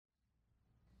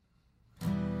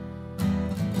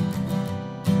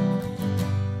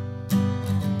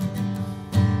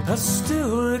I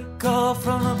still recall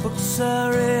from the books I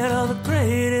read all the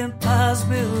great empires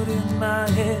built in my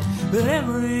head. But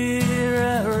every year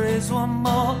I raise one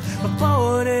more. I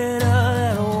boarded out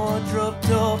that wardrobe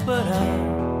door, but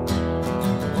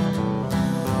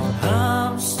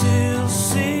I'm still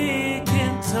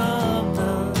seeking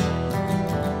Tumnus.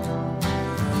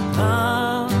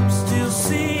 I'm still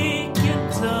seeking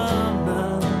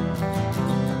Tumnus.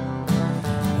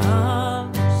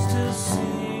 I'm still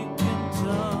seeking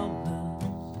Tumnus.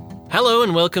 Hello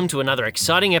and welcome to another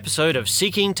exciting episode of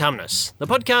Seeking Tumnus, the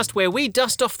podcast where we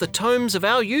dust off the tomes of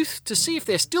our youth to see if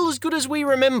they're still as good as we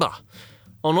remember.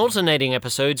 On alternating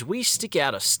episodes, we stick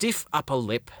out a stiff upper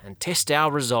lip and test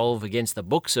our resolve against the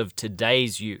books of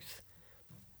today's youth.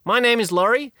 My name is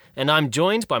Laurie, and I'm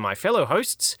joined by my fellow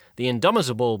hosts, the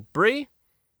indomitable Bree.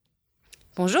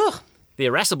 Bonjour. The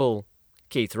irascible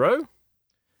Keith Rowe.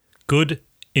 Good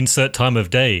insert time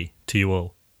of day to you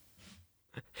all.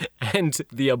 And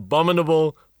the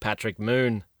abominable Patrick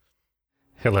Moon.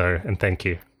 Hello, and thank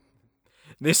you.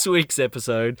 This week's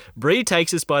episode, Bree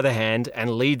takes us by the hand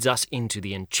and leads us into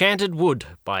The Enchanted Wood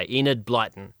by Enid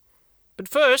Blyton. But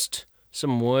first,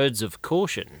 some words of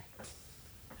caution.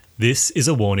 This is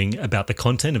a warning about the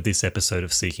content of this episode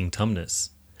of Seeking Tumnus.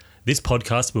 This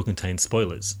podcast will contain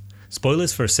spoilers.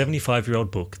 Spoilers for a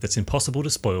 75-year-old book that's impossible to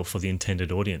spoil for the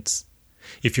intended audience.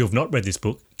 If you have not read this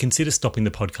book, consider stopping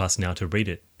the podcast now to read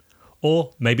it.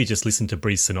 Or maybe just listen to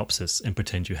Bree's synopsis and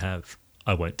pretend you have.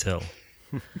 I won't tell.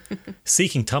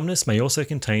 Seeking Tumnus may also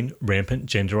contain rampant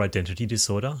gender identity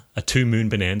disorder, a two-moon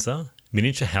bonanza,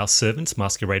 miniature house servants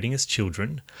masquerading as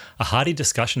children, a hearty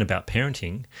discussion about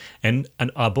parenting, and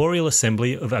an arboreal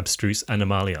assembly of abstruse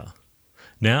animalia.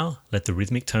 Now, let the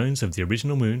rhythmic tones of the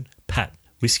original moon, Pat,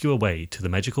 whisk you away to the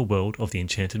magical world of the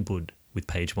Enchanted Wood with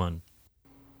page 1.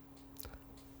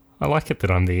 I like it that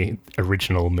I'm the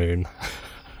original moon.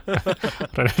 I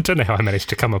don't know how I managed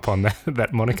to come upon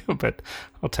that moniker, but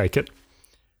I'll take it.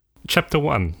 Chapter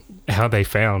 1. How they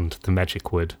found the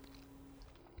magic wood.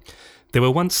 There were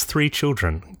once 3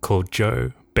 children called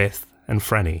Joe, Beth, and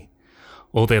Franny.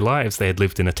 All their lives they had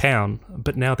lived in a town,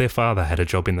 but now their father had a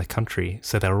job in the country,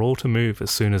 so they were all to move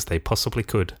as soon as they possibly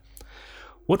could.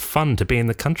 "What fun to be in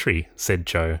the country," said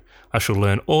Joe. "I shall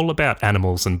learn all about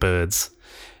animals and birds."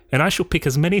 "And I shall pick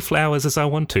as many flowers as I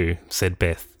want to," said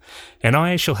Beth. "And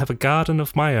I shall have a garden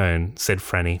of my own," said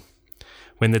Franny.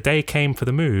 When the day came for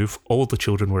the move, all the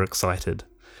children were excited.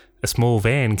 A small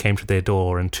van came to their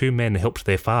door, and 2 men helped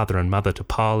their father and mother to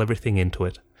pile everything into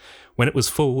it. When it was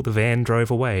full, the van drove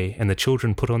away, and the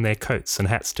children put on their coats and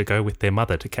hats to go with their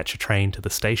mother to catch a train to the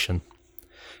station.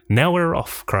 "Now we're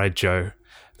off," cried Joe.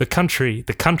 The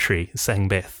country, sang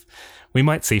Beth. "We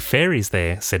might see fairies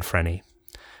there," said Franny.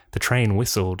 The train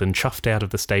whistled and chuffed out of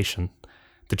the station.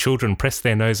 The children pressed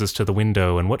their noses to the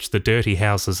window and watched the dirty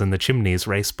houses and the chimneys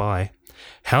race by.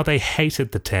 How they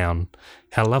hated the town!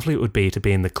 How lovely it would be to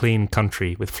be in the clean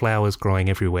country with flowers growing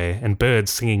everywhere and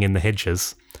birds singing in the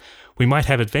hedges. "We might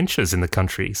have adventures in the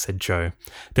country," said Joe.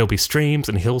 "There'll be streams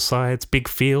and hillsides, big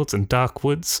fields and dark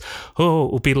woods. Oh,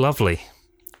 it will be lovely."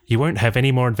 "You won't have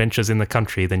any more adventures in the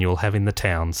country than you'll have in the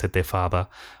town," said their father.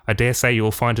 "I dare say you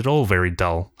will find it all very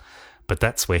dull." But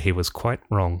that's where he was quite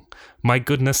wrong. My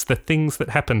goodness, the things that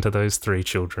happened to those 3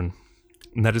 children.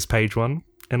 And that is page 1,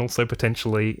 and also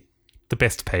potentially the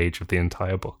best page of the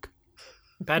entire book.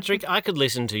 Patrick, I could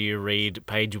listen to you read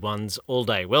page 1s all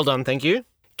day. Well done, thank you.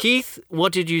 Keith,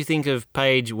 what did you think of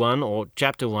page 1 or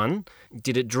chapter 1?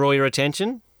 Did it draw your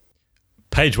attention?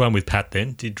 Page 1 with Pat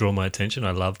then did draw my attention.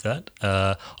 I loved that.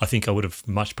 I think I would have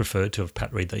much preferred to have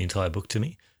Pat read the entire book to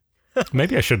me.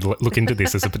 Maybe I should look into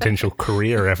this as a potential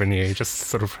career avenue, just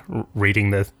sort of reading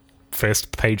the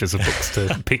first pages of books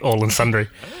to pick all and sundry.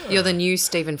 You're the new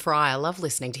Stephen Fry. I love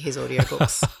listening to his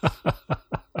audiobooks.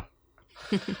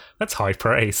 That's high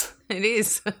praise. It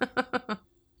is.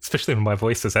 Especially when my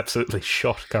voice is absolutely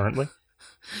shot currently.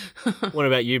 What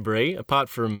about you, Bree? Apart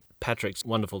from Patrick's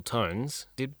wonderful tones,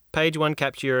 did page 1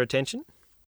 capture your attention?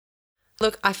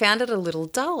 Look, I found it a little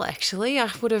dull, actually. I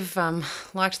would have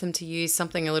liked them to use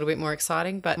something a little bit more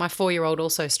exciting, but my 4-year-old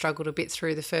also struggled a bit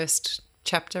through the first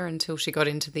chapter until she got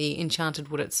into the Enchanted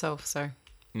Wood itself, so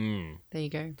there you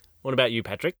go. What about you,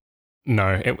 Patrick?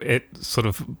 No, it sort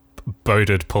of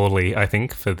boded poorly, I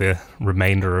think, for the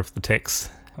remainder of the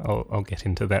text. I'll get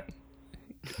into that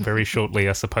very shortly,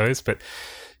 I suppose, but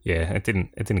yeah, it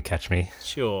didn't catch me.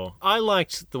 Sure. I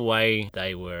liked the way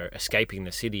they were escaping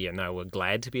the city and they were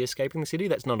glad to be escaping the city.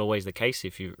 That's not always the case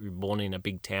if you're born in a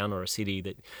big town or a city,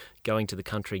 that going to the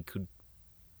country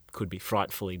could be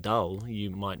frightfully dull. You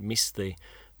might miss the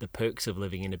perks of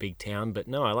living in a big town, but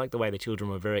no, I like the way the children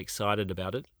were very excited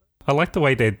about it. I like the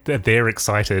way they're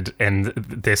excited and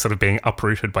they're sort of being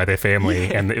uprooted by their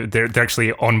family and they're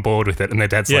actually on board with it, and their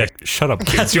dad's like, shut up,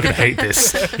 kids, you're going to hate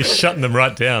this. He's shutting them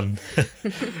right down.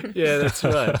 Yeah, that's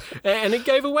right. And it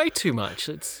gave away too much.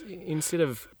 It's instead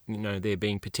of, there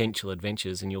being potential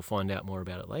adventures and you'll find out more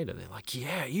about it later, they're like,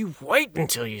 yeah, you wait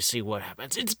until you see what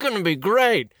happens. It's going to be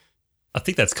great. I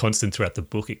think that's constant throughout the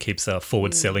book. It keeps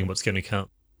forward selling what's going to come.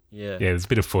 Yeah. Yeah, there's a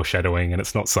bit of foreshadowing and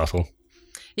it's not subtle.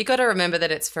 You got to remember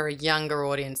that it's for a younger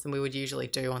audience than we would usually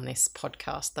do on this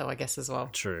podcast, though, I guess, as well.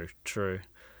 True.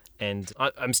 And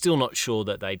I'm still not sure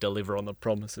that they deliver on the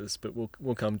promises, but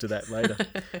we'll come to that later.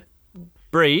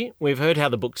 Bree, we've heard how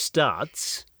the book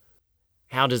starts.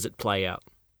 How does it play out?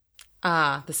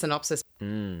 The synopsis.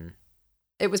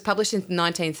 It was published in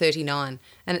 1939,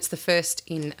 and it's the first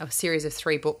in a series of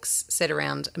 3 books set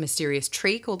around a mysterious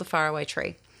tree called the Faraway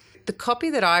Tree. The copy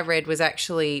that I read was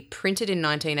actually printed in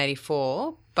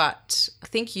 1984, but I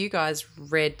think you guys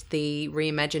read the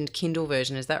reimagined Kindle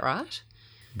version. Is that right?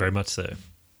 Very much so.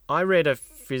 I read a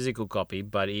physical copy,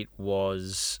 but it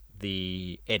was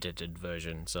the edited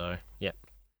version, so, yeah.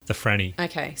 The Franny.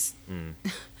 Okay.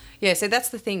 Yeah, so that's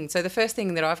the thing. So the first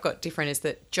thing that I've got different is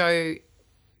that Joe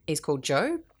is called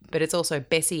Joe, but it's also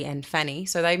Bessie and Fanny.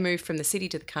 So they moved from the city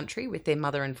to the country with their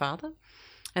mother and father,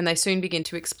 and they soon begin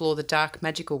to explore the dark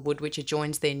magical wood which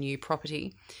adjoins their new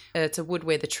property. It's a wood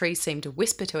where the trees seem to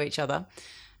whisper to each other,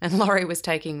 and Laurie was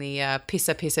taking the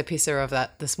pisser of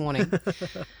that this morning.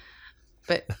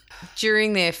 But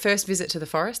during their first visit to the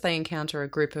forest, they encounter a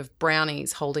group of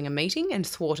brownies holding a meeting and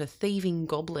thwart a thieving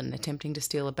goblin attempting to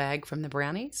steal a bag from the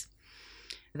brownies.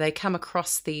 They come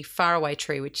across the Faraway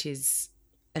Tree, which is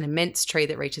an immense tree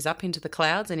that reaches up into the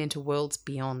clouds and into worlds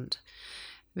beyond.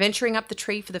 Venturing up the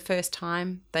tree for the first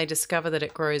time, they discover that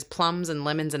it grows plums and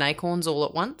lemons and acorns all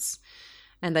at once,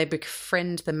 and they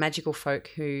befriend the magical folk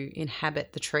who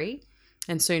inhabit the tree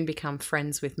and soon become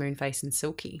friends with Moonface and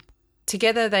Silky.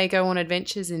 Together they go on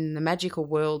adventures in the magical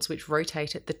worlds which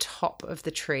rotate at the top of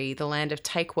the tree, the land of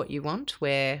Take What You Want,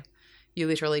 where you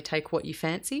literally take what you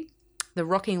fancy, the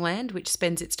Rocking Land, which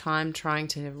spends its time trying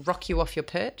to rock you off your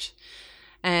perch,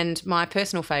 and my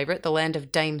personal favourite, the land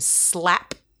of Dame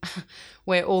Slap,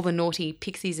 where all the naughty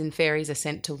pixies and fairies are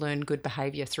sent to learn good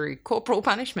behaviour through corporal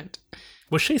punishment.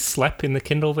 Was she Slap in the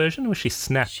Kindle version, or was she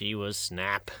Snap? She was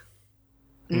Snap.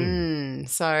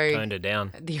 So Toned her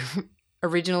down. the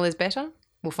original is better.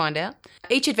 We'll find out.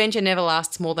 Each adventure never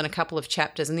lasts more than a couple of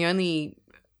chapters, and the only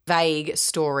vague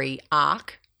story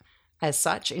arc as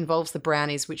such involves the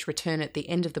brownies, which return at the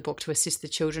end of the book to assist the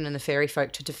children and the fairy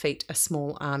folk to defeat a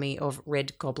small army of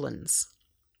red goblins.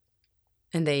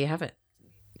 And there you have it.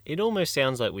 It almost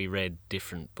sounds like we read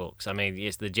different books. I mean,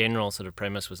 yes, the general sort of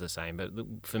premise was the same, but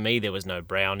for me there was no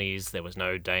brownies, there was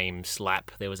no Dame Slap,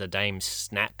 there was a Dame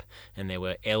Snap, and there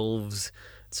were elves.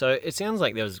 So it sounds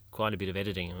like there was quite a bit of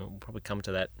editing, and we'll probably come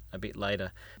to that a bit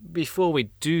later. Before we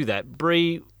do that,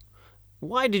 Bree,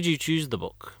 why did you choose the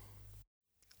book?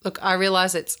 Look, I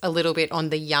realise it's a little bit on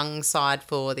the young side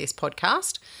for this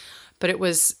podcast, but it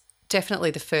was definitely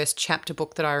the first chapter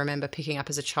book that I remember picking up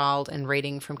as a child and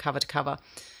reading from cover to cover.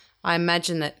 I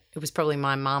imagine that it was probably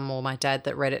my mum or my dad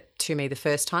that read it to me the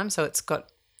first time, so it's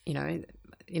got,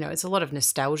 it's a lot of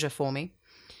nostalgia for me.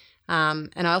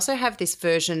 And I also have this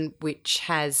version which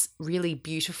has really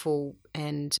beautiful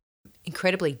and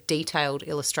incredibly detailed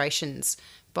illustrations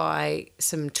by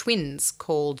some twins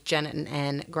called Janet and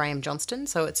Anne Graham Johnston.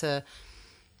 So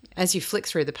as you flick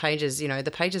through the pages,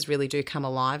 the pages really do come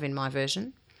alive in my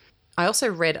version. I also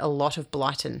read a lot of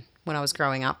Blyton when I was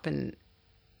growing up, and,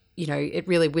 it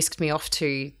really whisked me off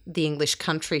to the English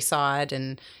countryside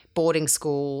and boarding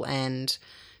school and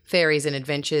fairies and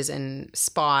adventures and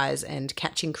spies and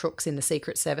catching crooks in the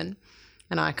Secret Seven.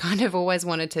 And I kind of always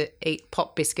wanted to eat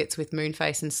pop biscuits with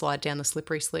Moonface and slide down the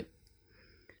slippery slip.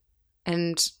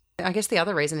 And I guess the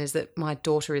other reason is that my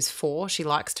daughter is 4. She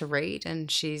likes to read and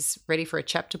she's ready for a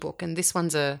chapter book. And this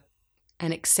one's an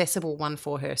accessible one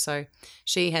for her. So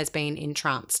she has been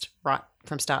entranced right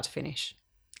from start to finish.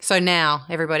 So now,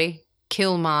 everybody,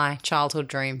 kill my childhood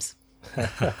dreams.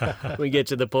 We get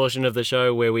to the portion of the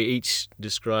show where we each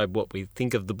describe what we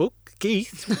think of the book.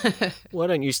 Keith, why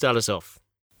don't you start us off?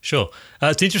 Sure.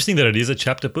 It's interesting that it is a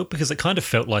chapter book because it kind of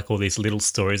felt like all these little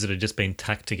stories that had just been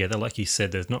tacked together. Like you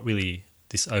said, there's not really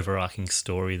this overarching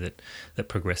story that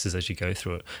progresses as you go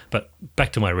through it. But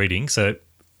back to my reading. So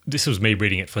this was me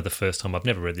reading it for the first time. I've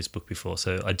never read this book before,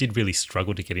 so I did really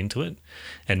struggle to get into it.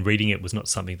 And reading it was not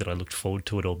something that I looked forward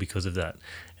to at all because of that.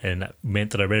 And that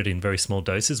meant that I read it in very small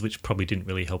doses, which probably didn't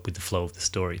really help with the flow of the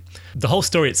story. The whole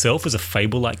story itself was a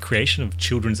fable-like creation of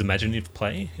children's imaginative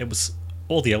play. It was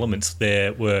all the elements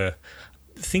there were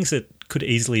things that could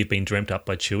easily have been dreamt up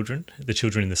by children, the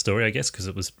children in the story, I guess, because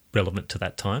it was relevant to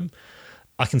that time.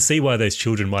 I can see why those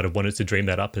children might have wanted to dream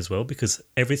that up as well, because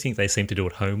everything they seemed to do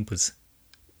at home was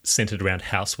centered around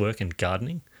housework and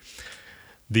gardening.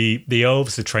 The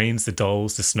elves, the trains, the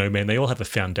dolls, the snowman, they all have a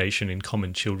foundation in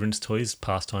common children's toys,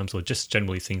 pastimes, or just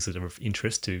generally things that are of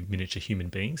interest to miniature human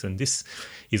beings. And this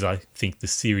is, I think, the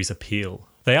series' appeal.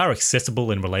 They are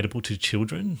accessible and relatable to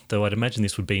children, though I'd imagine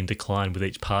this would be in decline with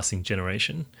each passing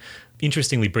generation.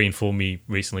 Interestingly, Brie informed me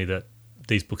recently that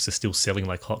these books are still selling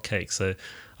like hotcakes. So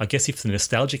I guess if the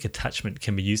nostalgic attachment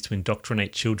can be used to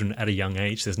indoctrinate children at a young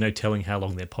age, there's no telling how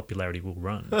long their popularity will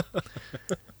run.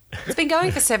 It's been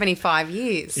going for 75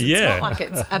 years. It's not like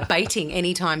it's abating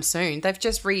anytime soon. They've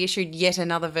just reissued yet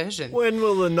another version. When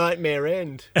will the nightmare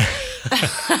end?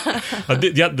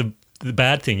 The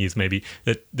bad thing is maybe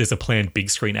that there's a planned big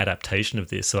screen adaptation of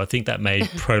this. So I think that may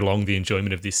prolong the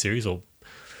enjoyment of this series, or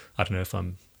I don't know if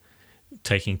I'm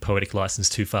taking poetic license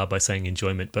too far by saying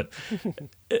enjoyment, but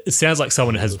it sounds like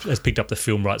someone has picked up the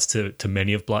film rights to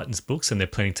many of Blyton's books, and they're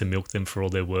planning to milk them for all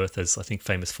they're worth, as I think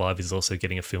Famous Five is also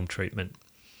getting a film treatment.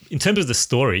 In terms of the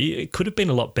story, it could have been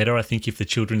a lot better, I think, if the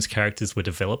children's characters were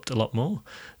developed a lot more.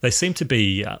 They seem to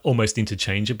be almost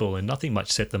interchangeable, and nothing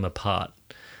much set them apart.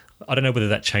 I don't know whether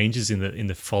that changes in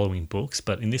the following books,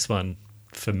 but in this one,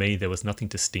 for me, there was nothing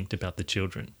distinct about the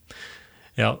children.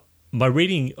 Now, my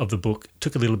reading of the book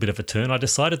took a little bit of a turn. I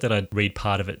decided that I'd read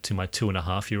part of it to my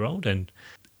 2.5-year-old, and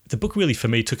the book really, for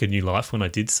me, took a new life when I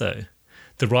did so.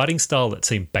 The writing style that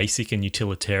seemed basic and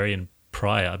utilitarian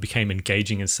prior became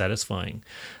engaging and satisfying.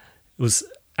 It was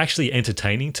actually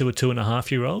entertaining to a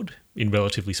 2.5-year-old in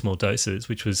relatively small doses,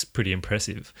 which was pretty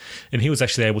impressive. And he was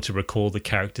actually able to recall the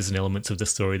characters and elements of the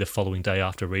story the following day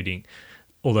after reading,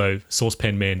 although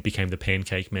Saucepan Man became the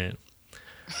Pancake Man.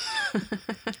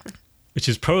 Which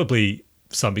is probably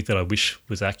something that I wish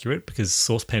was accurate, because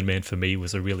Saucepan Man for me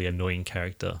was a really annoying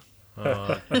character.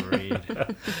 Oh, agreed.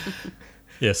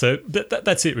 Yeah, so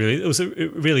that's it really. It was a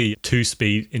really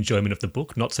two-speed enjoyment of the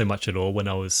book, not so much at all when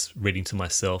I was reading to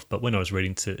myself, but when I was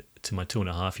reading to my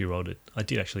 2.5-year-old, I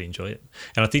did actually enjoy it.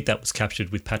 And I think that was captured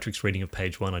with Patrick's reading of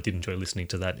page 1. I did enjoy listening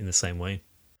to that in the same way.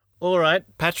 All right,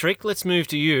 Patrick, let's move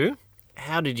to you.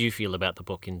 How did you feel about the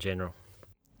book in general?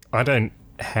 I don't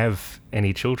have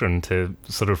any children to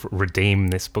sort of redeem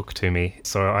this book to me,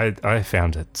 so I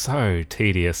found it so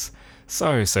tedious,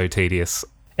 so tedious.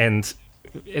 And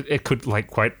it could, like,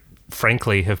 quite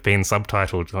frankly have been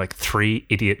subtitled like 3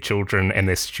 idiot children and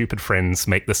their stupid friends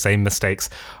make the same mistakes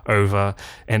over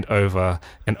and over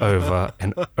and over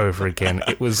and over again.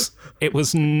 It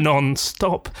was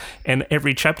non-stop, and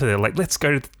every chapter they're like, let's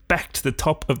go back to the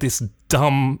top of this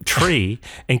dumb tree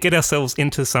and get ourselves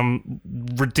into some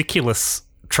ridiculous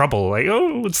trouble. Like,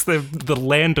 oh, it's the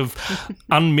land of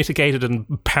unmitigated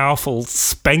and powerful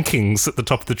spankings at the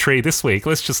top of the tree this week.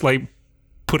 Let's just like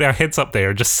put our heads up there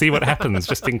and just see what happens,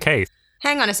 just in case.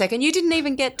 Hang on a second, you didn't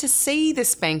even get to see the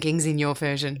spankings in your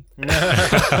version.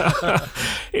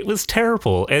 It was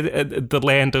terrible. The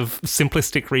land of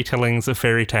simplistic retellings of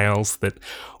fairy tales that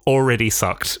already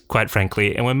sucked, quite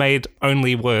frankly, and were made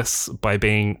only worse by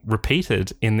being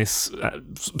repeated in this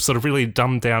sort of really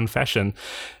dumbed down fashion.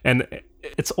 And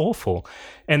it's awful.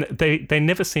 And they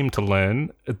never seem to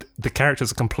learn. The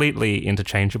characters are completely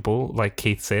interchangeable, like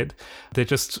Keith said. They're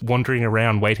just wandering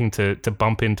around waiting to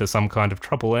bump into some kind of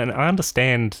trouble. And I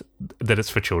understand that it's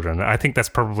for children. I think that's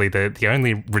probably the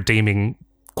only redeeming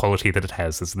quality that it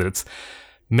has, is that it's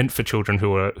meant for children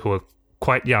who are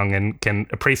quite young and can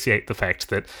appreciate the fact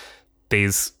that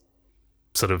these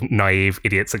sort of naive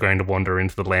idiots are going to wander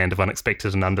into the land of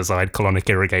unexpected and undesired colonic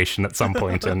irrigation at some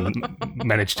point and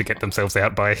manage to get themselves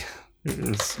out by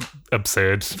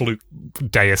absurd fluke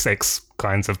Deus Ex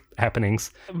kinds of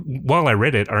happenings. While I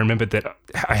read it, I remembered that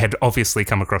I had obviously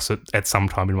come across it at some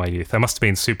time in my youth. I must have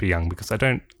been super young, because I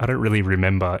don't really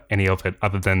remember any of it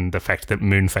other than the fact that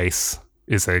Moonface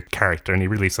is a character, and he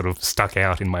really sort of stuck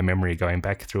out in my memory going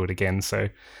back through it again. So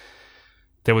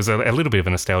there was a little bit of a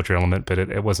nostalgia element, but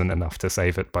it wasn't enough to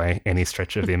save it by any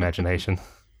stretch of the imagination.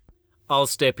 I'll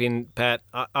step in, Pat.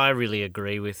 I really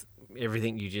agree with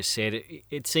everything you just said.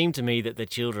 It seemed to me that the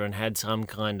children had some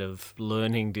kind of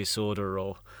learning disorder,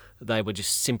 or they were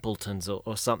just simpletons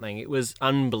or something. It was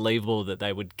unbelievable that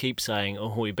they would keep saying,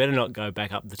 oh, we better not go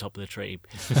back up the top of the tree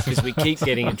because we keep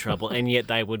getting in trouble. And yet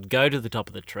they would go to the top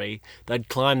of the tree, they'd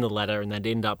climb the ladder, and they'd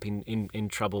end up in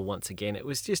trouble once again. It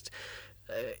was just...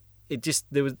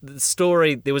 there was the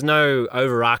story. There was no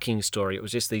overarching story. It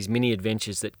was just these mini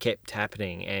adventures that kept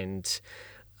happening, and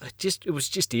it was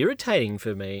just irritating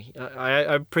for me. I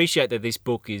appreciate that this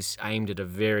book is aimed at a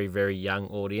very, very young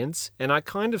audience, and I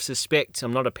kind of suspect,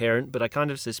 I'm not a parent, but I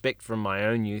kind of suspect from my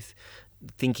own youth,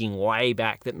 thinking way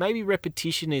back, that maybe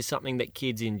repetition is something that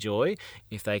kids enjoy.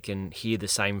 If they can hear the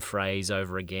same phrase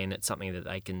over again, it's something that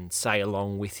they can say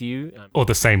along with you. Or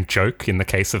the same joke in the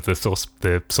case of the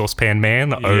saucepan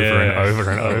man, over and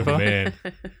over and over. Man.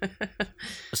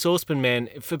 Saucepan Man,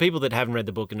 for people that haven't read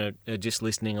the book and are just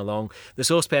listening along, the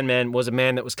Saucepan Man was a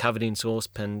man that was covered in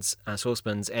saucepans,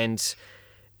 and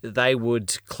they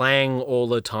would clang all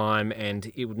the time,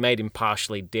 and it made him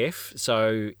partially deaf.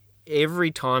 So every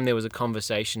time there was a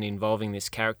conversation involving this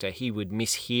character, he would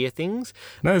mishear things.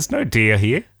 No, there's no deer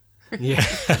here. Yeah.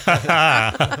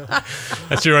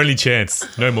 That's your only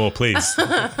chance. No more, please.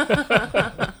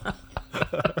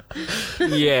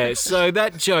 Yeah, so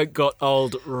that joke got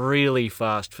old really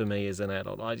fast for me as an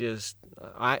adult.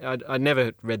 I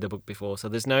never read the book before, so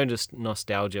there's no just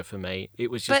nostalgia for me.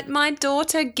 It was just... But my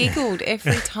daughter giggled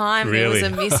every time Really?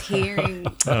 there was a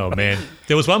mishearing. Oh man,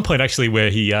 there was one point actually where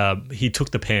he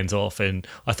took the pans off, and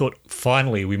I thought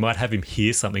finally we might have him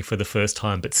hear something for the first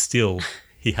time, but still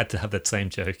he had to have that same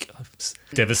joke. I was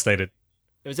devastated.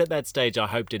 It was at that stage I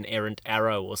hoped an errant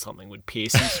arrow or something would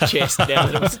pierce his chest now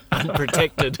that it was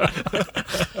unprotected.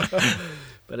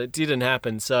 But it didn't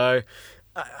happen. So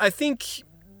I think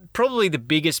probably the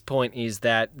biggest point is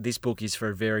that this book is for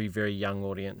a very, very young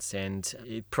audience, and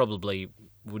it probably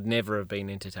would never have been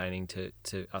entertaining to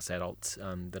us adults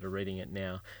that are reading it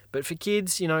now. But for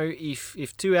kids,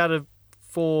 if 2 out of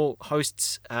 4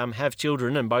 hosts have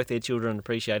children and both their children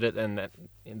appreciate it, then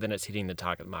it's hitting the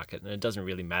target market. And it doesn't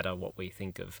really matter what we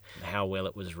think of how well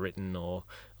it was written or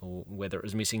whether it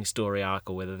was missing story arc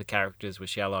or whether the characters were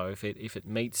shallow. If it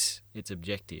meets its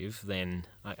objective, then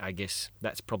I guess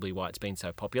that's probably why it's been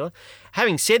so popular.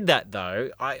 Having said that,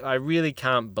 though, I really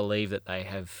can't believe that they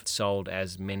have sold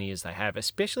as many as they have,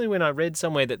 especially when I read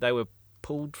somewhere that they were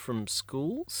pulled from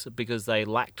schools because they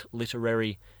lacked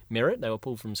literary merit. They were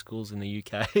pulled from schools in the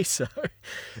UK, so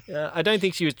I don't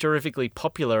think she was terrifically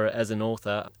popular as an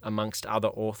author amongst other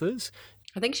authors.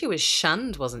 I think she was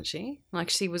shunned, wasn't she? Like,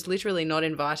 she was literally not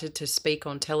invited to speak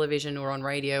on television or on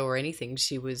radio or anything.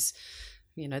 She was,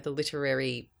 the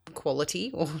literary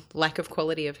quality or lack of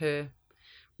quality of her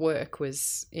work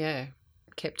was,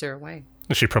 kept her away.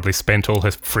 She probably spent all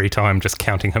her free time just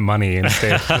counting her money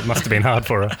instead. It must have been hard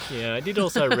for her. Yeah, I did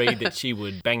also read that she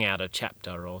would bang out a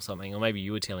chapter or something, or maybe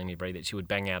you were telling me, Bree, that she would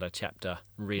bang out a chapter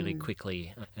really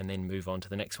quickly and then move on to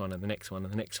the next one and the next one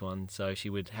and the next one. So she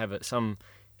would have some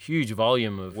huge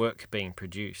volume of work being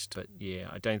produced. But yeah,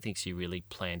 I don't think she really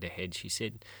planned ahead. She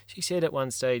said at one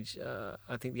stage,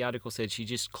 I think the article said she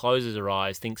just closes her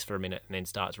eyes, thinks for a minute, and then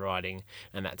starts writing,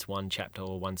 and that's one chapter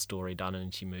or one story done,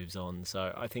 and she moves on.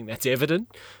 So I think that's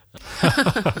evident.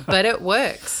 But it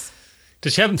works.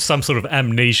 Did she have some sort of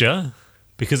amnesia?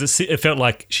 Because it felt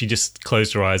like she just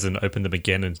closed her eyes and opened them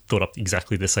again and thought up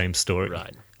exactly the same story.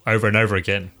 Right. Over and over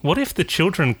again. What if the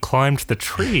children climbed the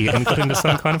tree and got into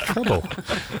some kind of trouble?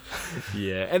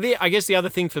 Yeah, and I guess the other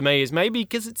thing for me is maybe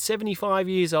because it's 75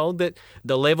 years old that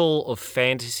the level of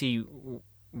fantasy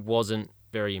wasn't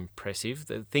very impressive.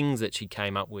 The things that she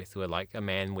came up with were like a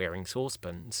man wearing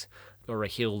saucepans, or a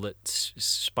hill that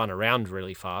spun around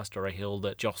really fast, or a hill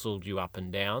that jostled you up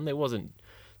and down. There wasn't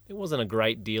a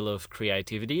great deal of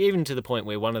creativity, even to the point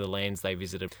where one of the lands they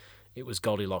visited, it was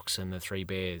Goldilocks and the Three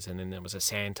Bears, and then there was a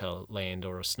Santa land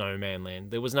or a snowman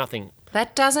land. There was nothing.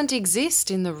 That doesn't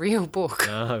exist in the real book.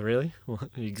 Oh, really? Well,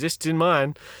 it exists in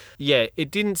mine. Yeah,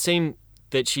 it didn't seem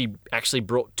that she actually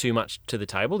brought too much to the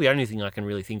table. The only thing I can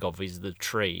really think of is the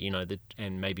tree,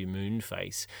 and maybe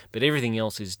Moonface. But everything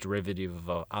else is derivative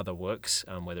of other works,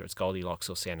 whether it's Goldilocks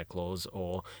or Santa Claus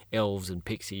or elves and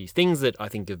pixies, things that I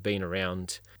think have been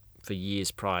around for years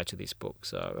prior to this book.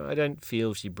 So I don't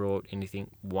feel she brought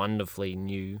anything wonderfully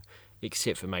new,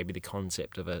 except for maybe the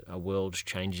concept of a world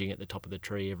changing at the top of the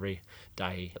tree every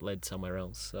day that led somewhere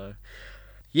else. So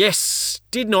yes,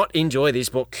 did not enjoy this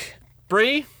book.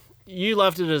 Bree, you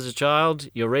loved it as a child.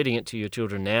 You're reading it to your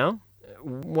children now.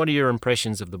 What are your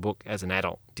impressions of the book as an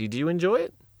adult? Did you enjoy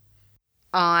it?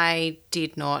 I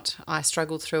did not. I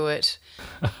struggled through it.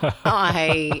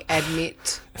 I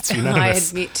admit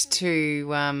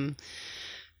to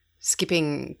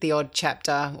skipping the odd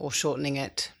chapter or shortening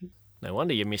it. No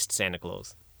wonder you missed Santa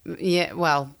Claus. Yeah,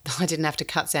 well, I didn't have to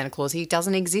cut Santa Claus. He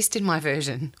doesn't exist in my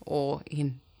version or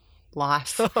in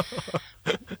life.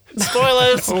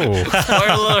 Spoilers! Oh.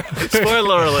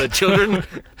 Spoiler alert, children.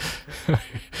 I'm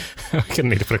going to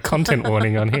need to put a content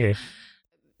warning on here.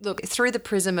 Look, through the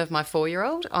prism of my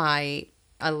 4-year-old, I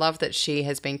love that she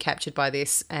has been captured by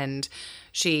this, and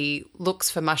she looks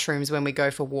for mushrooms when we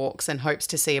go for walks and hopes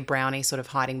to see a brownie sort of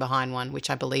hiding behind one, which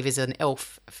I believe is an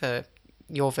elf for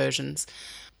your versions.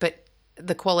 But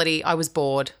the quality, I was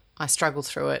bored. I struggled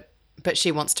through it. But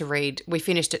she wants to read. We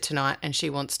finished it tonight and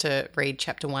she wants to read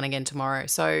chapter 1 again tomorrow.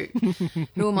 So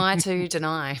who am I to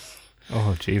deny?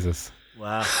 Oh, Jesus.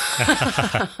 Wow.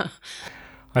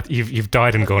 You've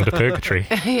died and gone to purgatory.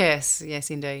 Yes,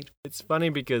 indeed. It's funny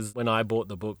because when I bought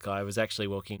the book, I was actually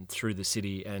walking through the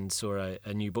city and saw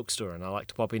a new bookstore, and I like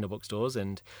to pop into bookstores,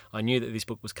 and I knew that this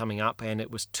book was coming up, and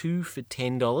it was 2 for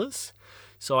 $10.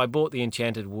 So I bought The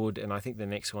Enchanted Wood, and I think the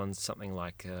next one's something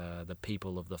like The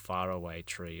People of the Faraway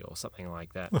Tree or something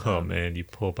like that. Oh, man, you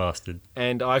poor bastard.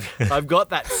 And I've got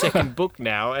that second book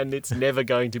now, and it's never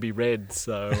going to be read.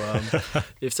 So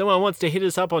if someone wants to hit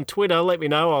us up on Twitter, let me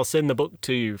know. I'll send the book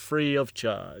to you free of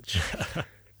charge.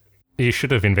 You should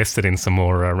have invested in some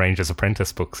more Ranger's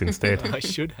Apprentice books instead. I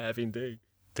should have indeed.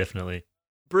 Definitely.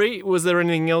 Brie, was there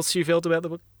anything else you felt about the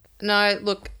book? No,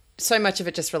 look, so much of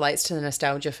it just relates to the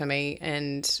nostalgia for me,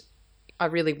 and I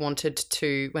really wanted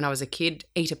to, when I was a kid,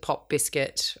 eat a pop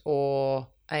biscuit or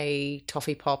a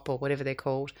toffee pop or whatever they're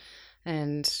called.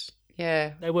 And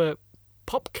yeah. They were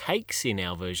pop cakes in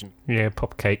our version. Yeah,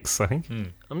 pop cakes, I think.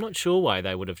 I'm not sure why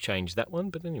they would have changed that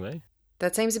one, but anyway.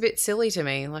 That seems a bit silly to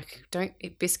me. Like, don't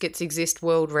biscuits exist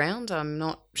world round? I'm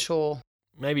not sure.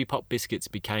 Maybe pop biscuits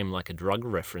became like a drug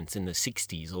reference in the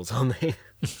 60s or something.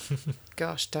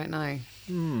 Gosh, don't know.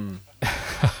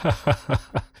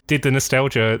 Did the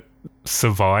nostalgia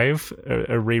survive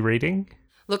a rereading?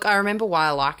 Look, I remember why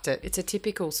I liked it. It's a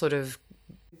typical sort of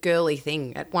girly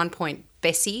thing. At one point,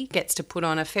 Bessie gets to put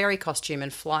on a fairy costume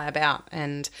and fly about,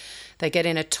 and they get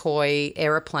in a toy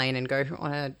aeroplane and go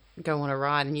on a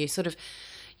ride, and you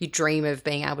dream of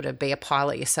being able to be a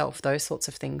pilot yourself, those sorts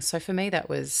of things. So for me, that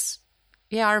was,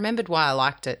 yeah, I remembered why I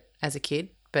liked it as a kid,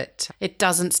 but it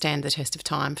doesn't stand the test of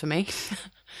time for me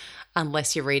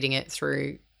unless you're reading it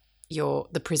through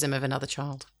the prism of another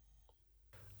child.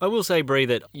 I will say, Brie,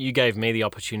 that you gave me the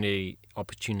opportunity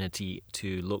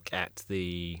to look at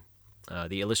the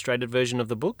illustrated version of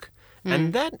the book,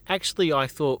 and that actually I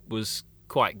thought was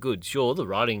quite good. Sure, the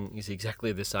writing is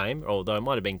exactly the same, although it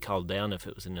might have been culled down if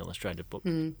it was an illustrated book.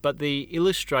 But the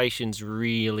illustrations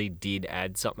really did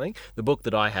add something. The book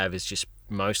that I have is just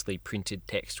mostly printed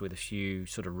text with a few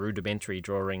sort of rudimentary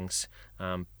drawings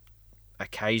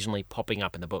occasionally popping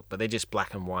up in the book, but they're just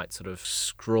black and white sort of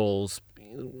scrawls,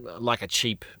 like a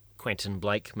cheap Quentin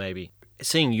Blake maybe.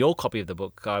 Seeing your copy of the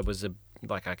book, I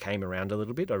came around a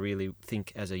little bit. I really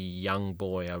think as a young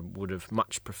boy I would have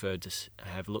much preferred to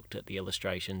have looked at the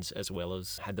illustrations as well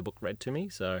as had the book read to me.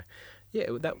 So, yeah,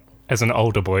 that... As an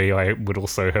older boy, I would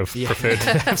also have preferred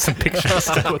to have some pictures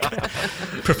to look at.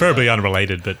 Preferably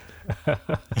unrelated, but...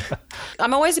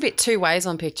 I'm always a bit two ways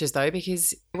on pictures though,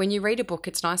 because when you read a book,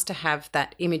 it's nice to have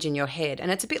that image in your head.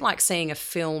 And it's a bit like seeing a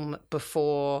film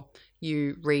before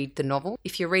you read the novel.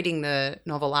 If you're reading the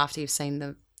novel after you've seen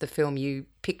the film, you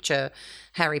picture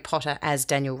Harry Potter as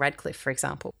Daniel Radcliffe, for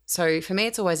example. So for me,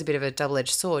 it's always a bit of a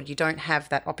double-edged sword. You don't have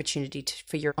that opportunity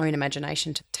for your own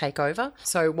imagination to take over.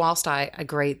 So whilst I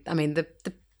agree, I mean, the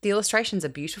illustrations are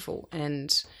beautiful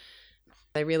and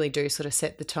they really do sort of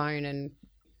set the tone and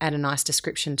add a nice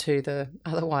description to the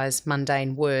otherwise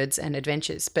mundane words and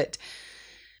adventures. But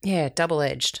yeah,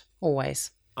 double-edged,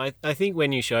 always. I think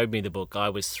when you showed me the book, I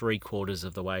was 3/4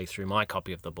 of the way through my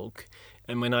copy of the book.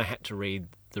 And when I had to read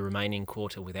the remaining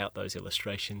quarter without those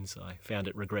illustrations, I found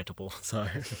it regrettable. So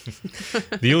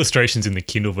the illustrations in the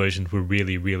Kindle version were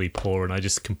really, really poor, and I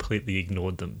just completely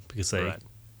ignored them because they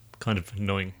kind of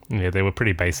annoying. Yeah, they were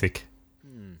pretty basic.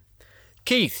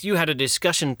 Keith, you had a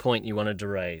discussion point you wanted to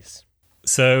raise.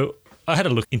 So I had a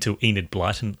look into Enid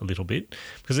Blyton a little bit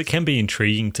because it can be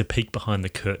intriguing to peek behind the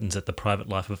curtains at the private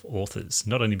life of authors,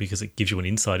 not only because it gives you an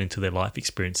insight into their life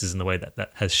experiences and the way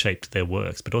that has shaped their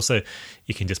works, but also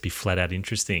it can just be flat out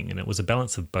interesting. And it was a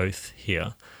balance of both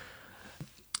here.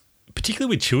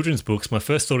 Particularly with children's books, my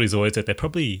first thought is always that they're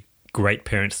probably great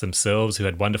parents themselves who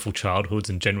had wonderful childhoods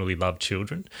and generally loved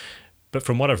children. But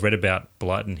from what I've read about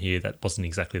Blyton here, that wasn't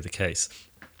exactly the case.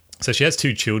 So she has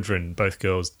 2 children, both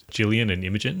girls, Gillian and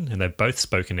Imogen, and they've both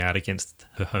spoken out against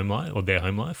her home life or their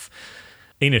home life.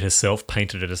 Enid herself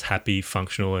painted it as happy,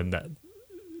 functional, and that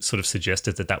sort of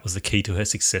suggested that was the key to her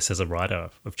success as a writer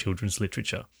of children's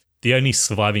literature. The only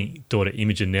surviving daughter,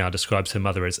 Imogen, now describes her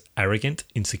mother as arrogant,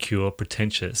 insecure,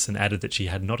 pretentious, and added that she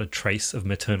had not a trace of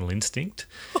maternal instinct.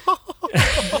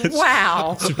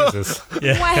 Wow. Jesus.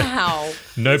 Yeah. Wow.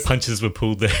 No punches were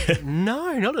pulled there.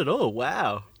 No, not at all.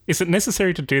 Wow. Is it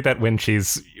necessary to do that when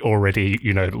she's already,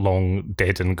 long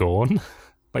dead and gone?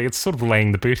 Like, it's sort of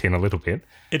laying the boot in a little bit.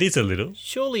 It is a little.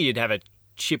 Surely you'd have a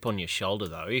chip on your shoulder,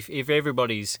 though, if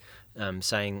everybody's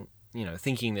saying,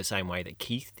 thinking the same way that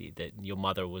Keith did, that your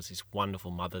mother was this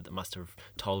wonderful mother that must have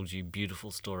told you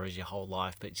beautiful stories your whole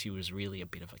life, but she was really a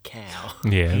bit of a cow.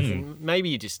 Yeah. Maybe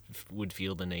you just would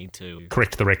feel the need to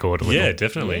Correct the record a little. Yeah,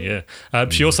 definitely, yeah.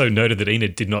 She also noted that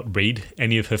Enid did not read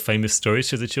any of her famous stories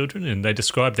to the children, and they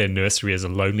described their nursery as a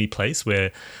lonely place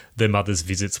where their mother's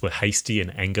visits were hasty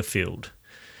and anger-filled.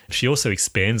 She also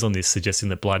expands on this, suggesting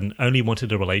that Blyton only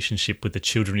wanted a relationship with the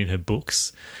children in her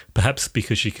books, perhaps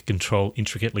because she could control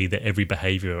intricately the every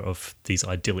behaviour of these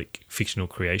idyllic fictional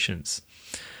creations.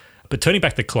 But turning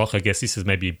back the clock, I guess this is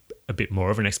maybe a bit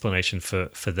more of an explanation for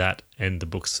that and the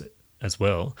books as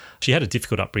well. She had a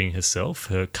difficult upbringing herself.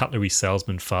 Her cutlery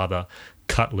salesman father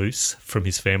cut loose from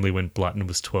his family when Blyton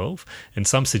was 12, and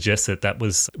some suggest that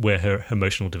was where her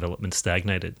emotional development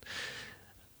stagnated.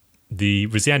 The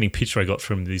resounding picture I got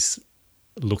from this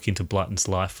look into Blyton's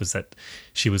life was that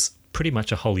she was pretty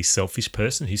much a wholly selfish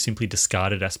person who simply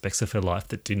discarded aspects of her life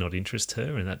that did not interest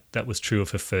her, and that was true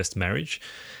of her first marriage,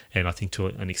 and I think to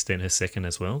an extent her second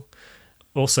as well.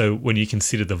 Also, when you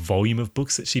consider the volume of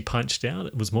books that she punched out,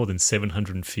 it was more than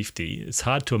 750. It's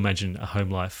hard to imagine a home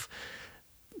life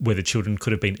where the children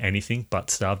could have been anything but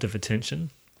starved of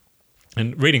attention.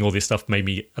 And reading all this stuff made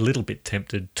me a little bit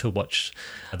tempted to watch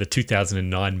the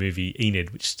 2009 movie Enid,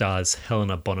 which stars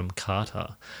Helena Bonham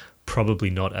Carter, probably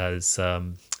not as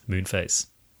Moonface.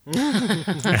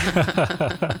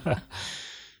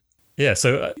 Yeah,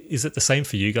 so is it the same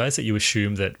for you guys, that you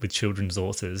assume that with children's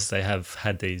authors, they have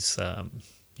had these,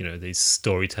 these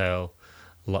storytale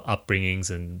upbringings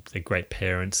and they're great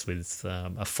parents with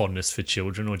a fondness for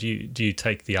children, or do you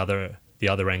take the other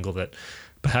angle that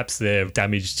perhaps they're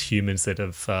damaged humans that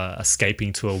have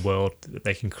escaping to a world that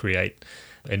they can create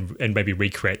and maybe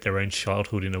recreate their own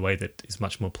childhood in a way that is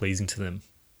much more pleasing to them?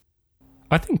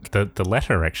 I think the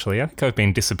latter, actually. I think I've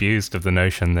been disabused of the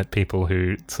notion that people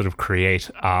who sort of create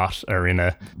art are in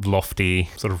a lofty,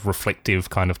 sort of reflective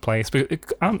kind of place. But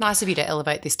Nice of you to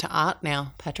elevate this to art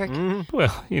now, Patrick.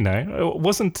 Well, it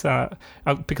wasn't...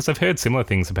 because I've heard similar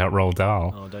things about Roald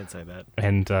Dahl. Oh, don't say that.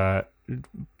 And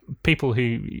people who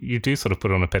you do sort of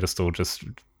put on a pedestal just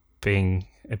being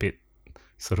a bit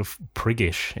sort of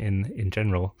priggish in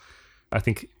general. I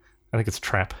think it's a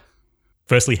trap.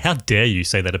 Firstly, how dare you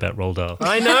say that about Roald Dahl?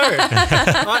 I know.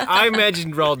 I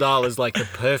imagined Roald Dahl as like the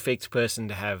perfect person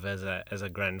to have as a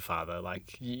grandfather.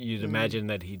 Like you'd imagine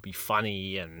that he'd be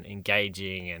funny and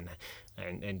engaging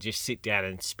and just sit down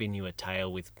and spin you a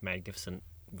tale with magnificent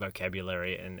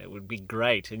vocabulary, and it would be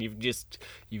great. And you've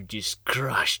just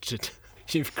crushed it.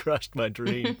 You've crushed my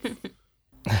dream.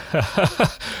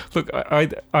 Look, I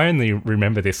only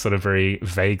remember this sort of very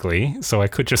vaguely, so I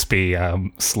could just be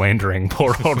slandering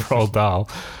poor old Roald Dahl.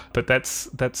 But that's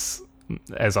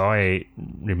as I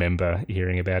remember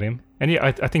hearing about him. And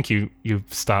yeah, I think you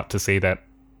start to see that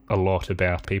a lot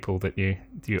about people that you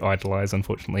idolise.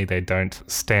 Unfortunately, they don't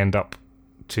stand up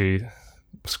to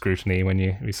scrutiny when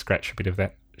you scratch a bit of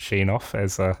that sheen off,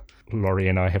 as Laurie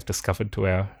and I have discovered to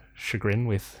our chagrin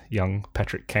with young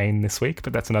Patrick Kane this week,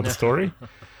 but that's another story.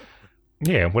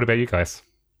 Yeah, what about you guys?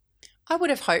 I would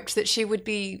have hoped that she would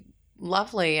be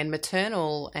lovely and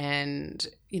maternal and,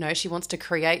 she wants to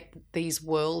create these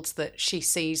worlds that she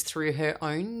sees through her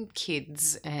own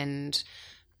kids and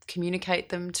communicate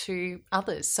them to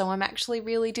others. So I'm actually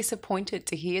really disappointed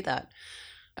to hear that.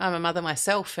 I'm a mother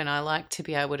myself and I like to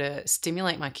be able to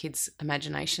stimulate my kids'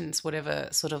 imaginations, whatever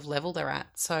sort of level they're at.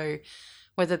 So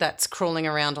whether that's crawling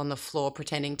around on the floor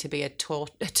pretending to be a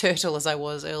turtle as I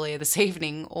was earlier this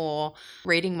evening, or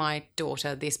reading my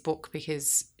daughter this book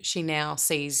because she now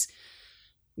sees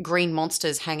green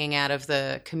monsters hanging out of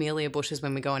the camellia bushes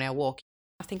when we go on our walk.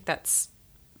 I think that's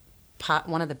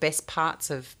one of the best parts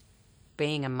of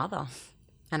being a mother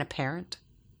and a parent.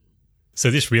 So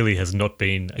this really has not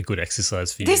been a good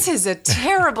exercise for you. This is a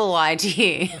terrible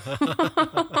idea.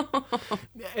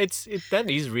 That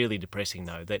is really depressing,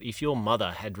 though, that if your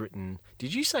mother had written,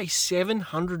 did you say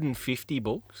 750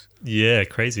 books? Yeah,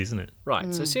 crazy, isn't it?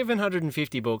 Right, so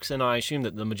 750 books, and I assume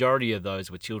that the majority of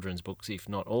those were children's books, if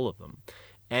not all of them.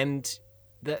 And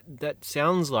that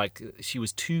sounds like she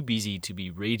was too busy to be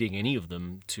reading any of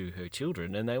them to her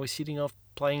children, and they were sitting off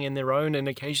playing in their own and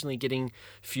occasionally getting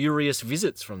furious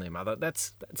visits from their mother.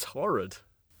 That's horrid.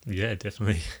 Yeah,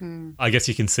 definitely. I guess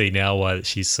you can see now why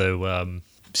she's so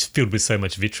filled with so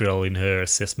much vitriol in her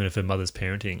assessment of her mother's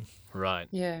parenting. Right.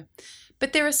 Yeah.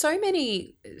 But there are so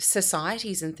many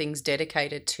societies and things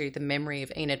dedicated to the memory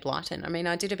of Enid Blyton. I mean,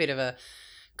 I did a bit of a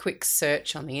quick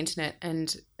search on the internet,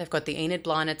 and they've got the Enid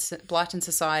Blyton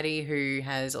Society, who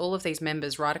has all of these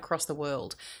members right across the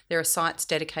world. There are sites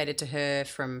dedicated to her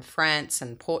from France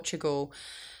and Portugal.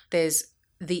 There's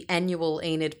the annual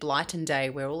Enid Blyton Day,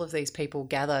 where all of these people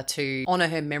gather to honour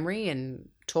her memory and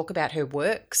talk about her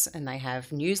works, and they have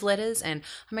newsletters, and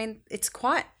I mean, it's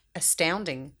quite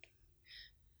astounding.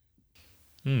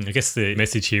 I guess the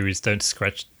message here is don't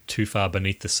scratch too far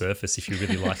beneath the surface if you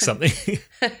really like something.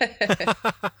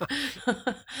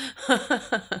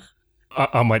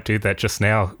 I might do that just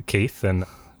now, Keith, and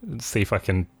see if I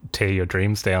can tear your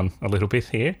dreams down a little bit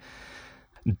here.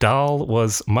 Dahl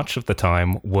was much of the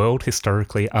time world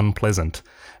historically unpleasant.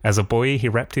 As a boy, he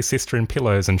wrapped his sister in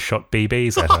pillows and shot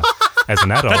BBs at her. As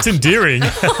an adult... That's endearing.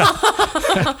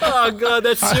 Oh, God,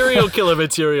 that's serial killer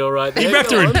material right there. He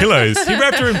wrapped her in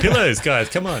pillows. Guys,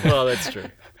 come on. Well, that's true.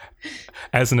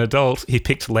 As an adult, he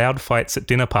picked loud fights at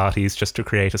dinner parties just to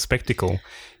create a spectacle.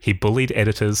 He bullied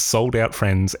editors, sold out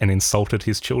friends, and insulted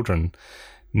his children.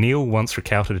 Neil once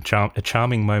recounted a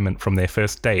charming moment from their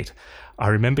first date. I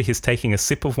remember his taking a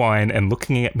sip of wine and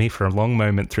looking at me for a long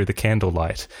moment through the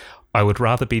candlelight. I would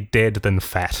rather be dead than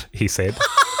fat, he said.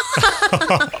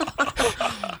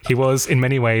 He was, in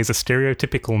many ways, a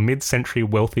stereotypical mid-century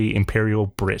wealthy imperial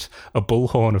Brit, a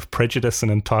bullhorn of prejudice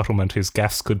and entitlement whose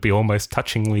gaffes could be almost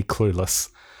touchingly clueless.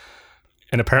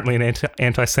 And apparently an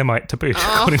anti-Semite to boot,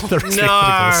 according to the rest of the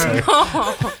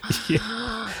article. So,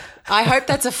 yeah. I hope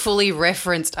that's a fully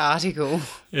referenced article.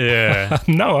 Yeah.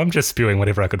 No, I'm just spewing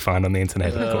whatever I could find on the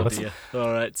internet, of Oh, course. dear.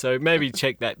 All right, so maybe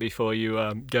check that before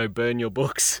you go burn your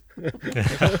books.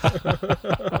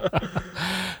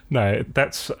 No,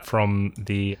 that's from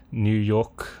the New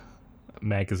York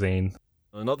magazine.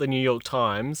 Well, not the New York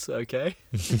Times, okay?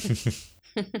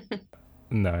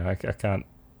 No, I can't.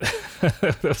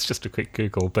 That's just a quick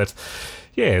Google. But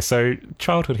yeah, so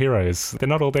childhood heroes, they're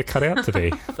not all they're cut out to be.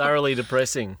 Thoroughly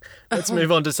depressing. Let's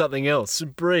move on to something else.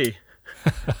 Bree.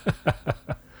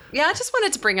 Yeah, I just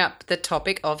wanted to bring up the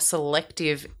topic of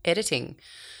selective editing.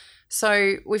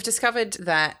 So we've discovered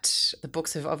that the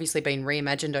books have obviously been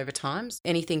reimagined over time,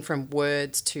 anything from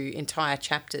words to entire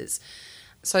chapters.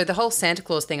 So the whole Santa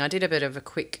Claus thing, I did a bit of a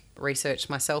quick research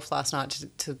myself last night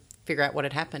to figure out what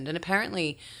had happened. And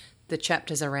apparently the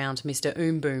chapters around Mr.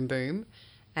 Boom Boom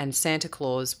and Santa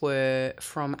Claus were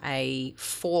from a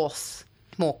fourth,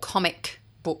 more comic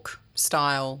book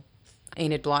style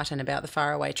Enid Blyton about the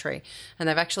faraway tree. And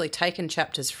they've actually taken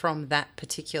chapters from that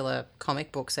particular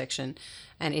comic book section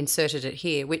and inserted it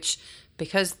here, which,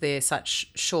 because they're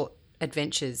such short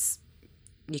adventures,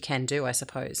 you can do, I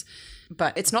suppose.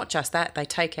 But it's not just that. They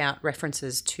take out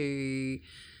references to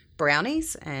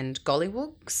brownies and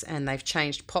gollywogs, and they've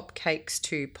changed pop cakes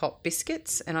to pop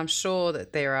biscuits. And I'm sure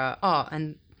that there are... Oh,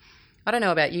 and I don't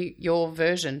know about your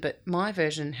version, but my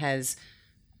version has...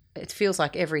 It feels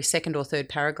like every second or third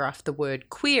paragraph, the word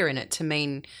queer in it to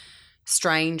mean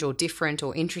strange or different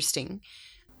or interesting.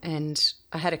 And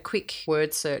I had a quick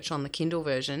word search on the Kindle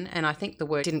version, and I think the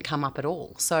word didn't come up at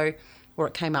all. So, or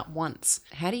it came up once.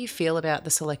 How do you feel about the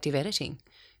selective editing?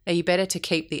 Are you better to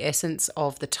keep the essence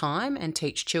of the time and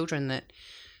teach children that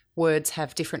words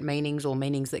have different meanings or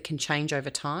meanings that can change over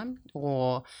time?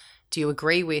 Or do you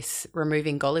agree with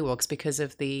removing gollywogs because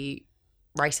of the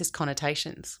racist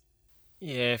connotations?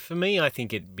 Yeah, for me, I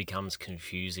think it becomes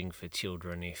confusing for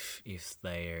children if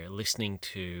they're listening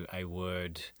to a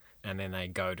word and then they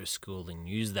go to school and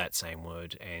use that same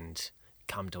word and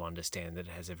come to understand that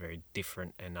it has a very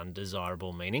different and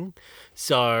undesirable meaning.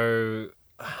 So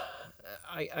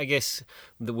I guess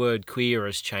the word queer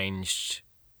has changed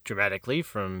dramatically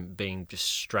from being just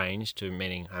strange to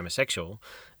meaning homosexual.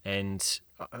 And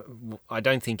I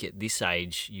don't think at this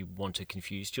age you want to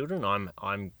confuse children.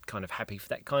 I'm kind of happy for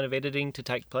that kind of editing to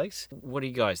take place. What do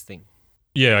you guys think?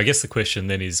 Yeah, I guess the question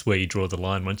then is where you draw the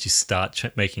line. Once you start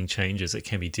making changes, it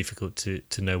can be difficult to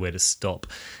know where to stop.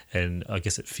 And I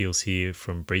guess it feels here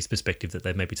from Bree's perspective that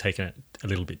they've maybe taken it a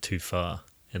little bit too far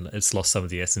and it's lost some of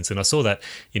the essence. And I saw that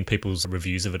in people's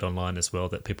reviews of it online as well,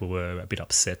 that people were a bit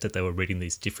upset that they were reading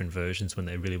these different versions when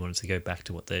they really wanted to go back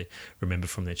to what they remember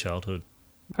from their childhood.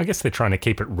 I guess they're trying to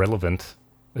keep it relevant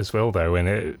as well, though,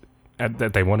 and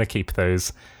they want to keep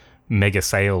those mega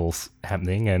sales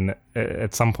happening, and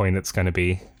at some point it's going to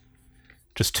be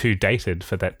just too dated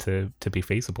for that to be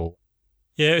feasible.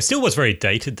 Yeah, it still was very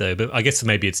dated, though, but I guess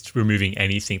maybe it's removing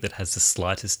anything that has the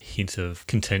slightest hint of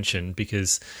contention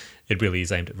because it really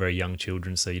is aimed at very young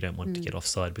children, so you don't want to get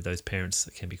offside with those parents.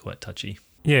 It can be quite touchy.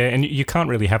 Yeah, and you can't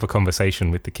really have a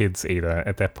conversation with the kids either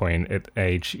at that point at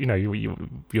age,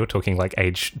 you're talking like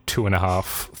age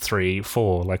 2.5, 3,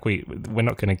 4. Like we're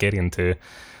not going to get into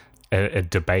a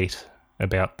debate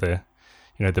about the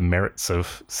merits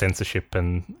of censorship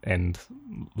and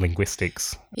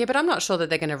linguistics. Yeah, but I'm not sure that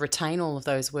they're going to retain all of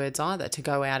those words either to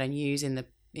go out and use in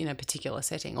a particular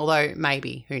setting. Although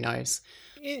maybe, who knows?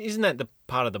 Isn't that the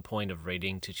part of the point of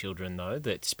reading to children, though,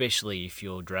 that especially if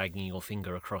you're dragging your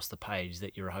finger across the page,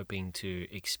 that you're hoping to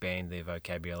expand their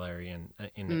vocabulary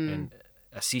and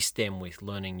assist them with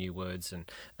learning new words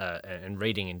and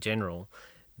reading in general,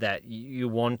 that you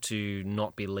want to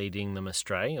not be leading them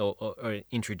astray or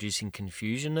introducing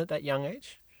confusion at that young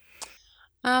age?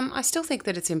 I still think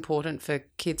that it's important for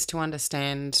kids to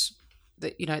understand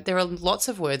that, there are lots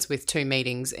of words with two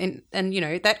meanings, and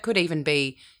that could even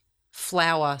be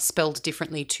flower spelled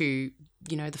differently to,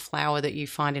 the flower that you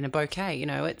find in a bouquet.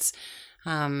 It's,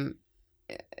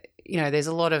 there's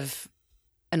a lot of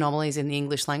anomalies in the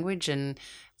English language, and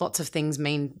lots of things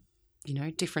mean,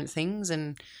 different things.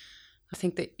 And I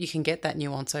think that you can get that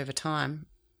nuance over time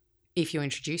if you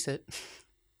introduce it.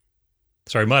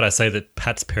 Sorry, might I say that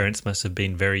Pat's parents must have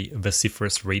been very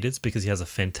vociferous readers, because he has a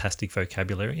fantastic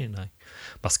vocabulary, and I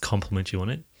must compliment you on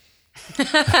it.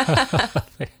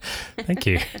 Thank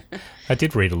you. I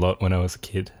did read a lot when I was a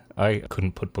kid. I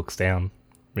couldn't put books down,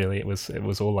 really. It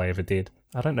was all I ever did.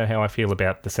 I don't know how I feel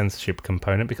about the censorship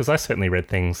component, because I certainly read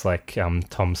things like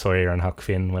Tom Sawyer and Huck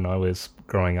Finn when I was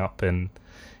growing up, and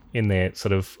in their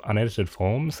sort of unedited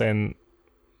forms.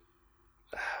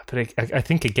 But I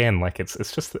think, again, like it's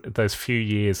just those few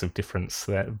years of difference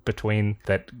that between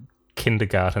that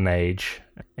kindergarten age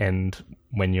and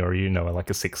when you're like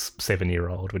a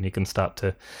 6-7-year-old, when you can start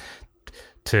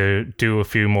to do a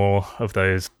few more of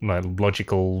those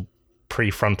logical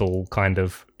prefrontal kind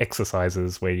of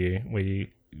exercises where you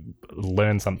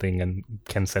learn something and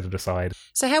can set it aside.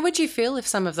 So how would you feel if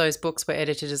some of those books were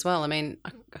edited as well? I mean,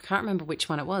 I can't remember which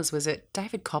one it was. Was it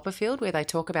David Copperfield, where they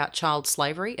talk about child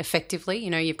slavery effectively?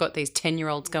 You've got these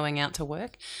 10-year-olds going out to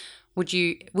work. Would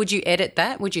you edit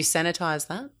that? Would you sanitize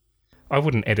that? I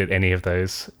wouldn't edit any of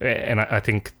those. And I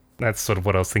think that's sort of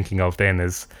what I was thinking of then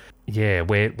is, where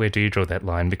do you draw that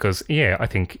line? Because, I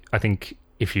think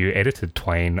if you edited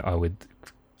Twain, I would,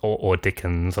 or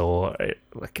Dickens, or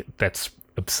like, that's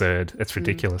absurd. It's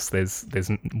ridiculous. There's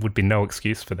would be no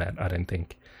excuse for that, I don't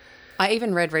think. I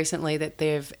even read recently that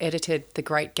they've edited The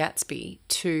Great Gatsby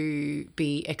to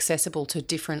be accessible to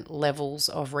different levels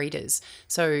of readers.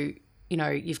 So,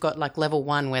 you've got like level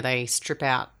 1 where they strip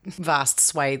out vast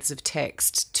swathes of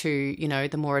text to,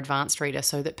 the more advanced reader,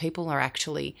 so that people are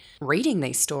actually reading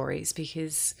these stories,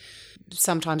 because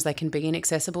sometimes they can be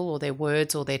inaccessible, or their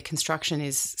words or their construction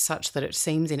is such that it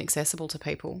seems inaccessible to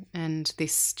people. And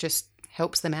this just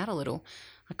helps them out a little.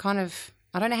 I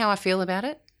don't know how I feel about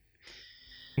it.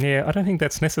 Yeah, I don't think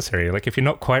that's necessary. Like, if you're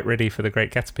not quite ready for The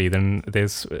Great Gatsby, then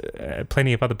there's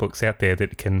plenty of other books out there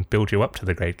that can build you up to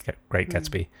The Great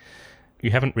Gatsby.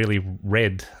 You haven't really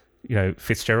read,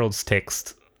 Fitzgerald's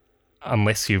text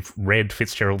unless you've read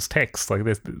Fitzgerald's text. Like,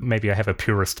 maybe I have a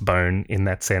purist bone in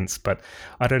that sense, but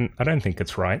I don't think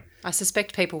it's right. I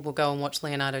suspect people will go and watch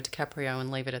Leonardo DiCaprio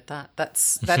and leave it at that.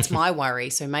 That's my worry.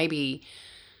 So maybe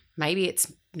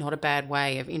it's not a bad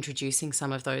way of introducing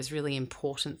some of those really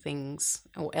important things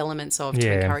or elements to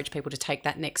encourage people to take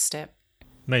that next step.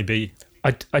 Maybe.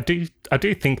 I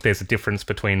do think there's a difference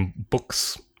between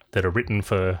books that are written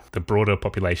for the broader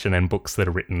population and books that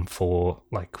are written for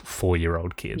like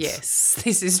 4-year-old kids. Yes,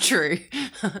 this is true.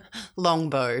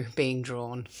 Longbow being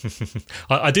drawn.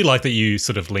 I do like that you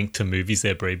sort of link to movies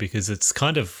there, Brie, because it's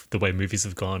kind of the way movies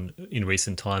have gone in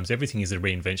recent times. Everything is a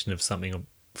reinvention of something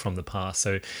from the past.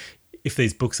 So if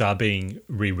these books are being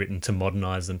rewritten to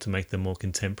modernise them, to make them more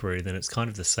contemporary, then it's kind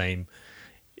of the same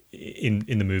in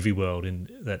the movie world, in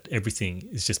that everything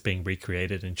is just being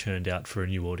recreated and churned out for a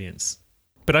new audience.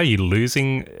 But are you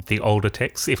losing the older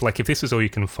texts? If this is all you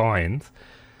can find,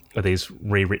 are these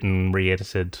rewritten,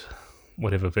 re-edited,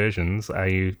 whatever versions, are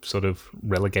you sort of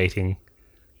relegating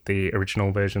the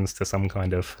original versions to some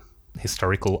kind of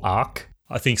historical arc?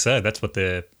 I think so. That's what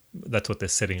they're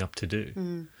setting up to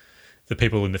do. The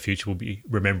people in the future will be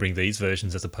remembering these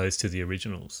versions as opposed to the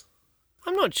originals.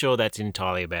 I'm not sure that's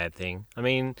entirely a bad thing. I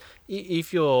mean,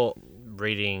 if you're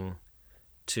reading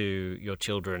to your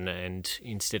children and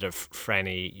instead of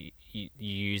Franny, you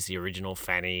use the original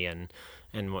Fanny and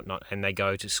whatnot, and they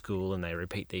go to school and they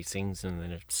repeat these things and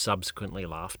then it's subsequently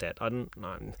laughed at, I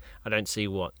don't see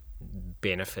what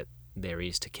benefit there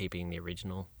is to keeping the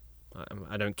original.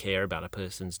 I don't care about a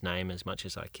person's name as much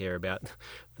as I care about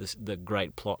the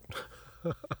great plot.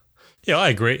 Yeah, I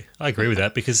agree with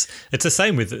that, because it's the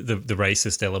same with the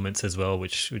racist elements as well,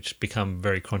 which become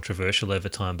very controversial over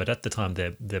time. But at the time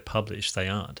they're published, they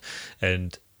aren't.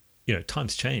 And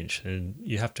times change, and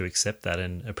you have to accept that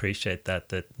and appreciate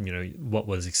that what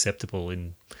was acceptable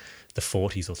in the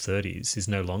 40s or 30s is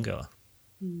no longer.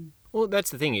 Well,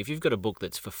 that's the thing. If you've got a book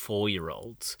that's for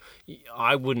 4-year-olds,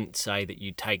 I wouldn't say that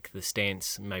you take the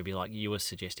stance, maybe like you were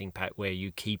suggesting, Pat, where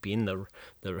you keep in the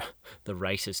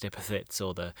racist epithets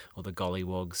or the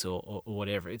gollywogs or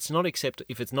whatever. It's not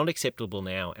if it's not acceptable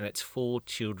now and it's for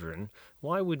children,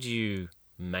 why would you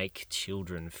make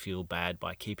children feel bad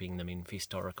by keeping them in for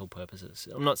historical purposes?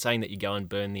 I'm not saying that you go and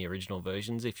burn the original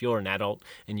versions. If you're an adult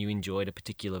and you enjoyed a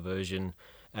particular version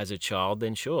as a child,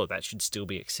 then sure, that should still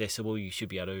be accessible. You should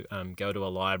be able to go to a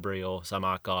library or some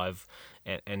archive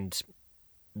and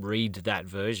read that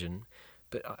version.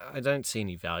 But I don't see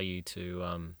any value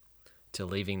to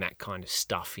leaving that kind of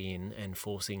stuff in and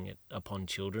forcing it upon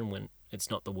children when it's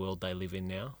not the world they live in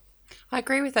now. I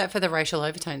agree with that for the racial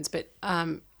overtones, but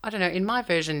I don't know, in my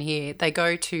version here, they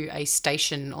go to a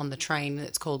station on the train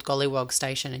that's called Gollywog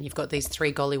Station, and you've got these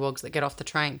 3 gollywogs that get off the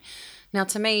train. Now,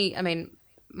 to me, I mean,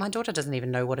 my daughter doesn't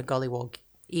even know what a gollywog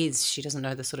is. She doesn't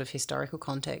know the sort of historical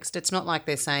context. It's not like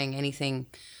they're saying anything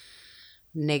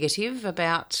negative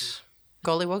about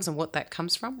gollywogs and what that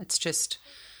comes from. It's just...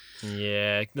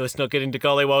 Yeah, let's not get into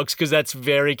gollywogs because that's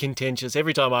very contentious.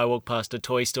 Every time I walk past a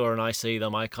toy store and I see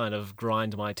them, I kind of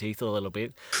grind my teeth a little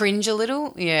bit. Cringe a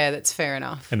little? Yeah, that's fair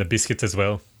enough. And the biscuits as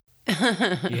well.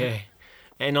 Yeah.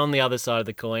 And on the other side of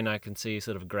the coin, I can see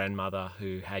sort of a grandmother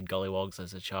who had gollywogs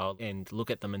as a child and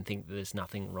look at them and think that there's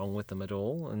nothing wrong with them at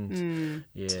all. And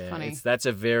that's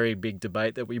a very big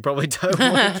debate that we probably don't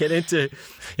want to get into.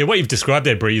 Yeah, what you've described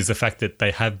there, Bree, is the fact that they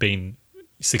have been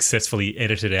successfully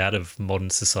edited out of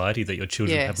modern society, that your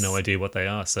children have no idea what they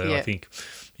are. So I think,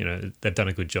 they've done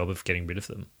a good job of getting rid of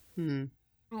them.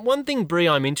 One thing, Bree,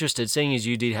 I'm interested, seeing as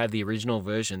you did have the original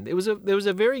version, there was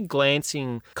a very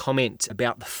glancing comment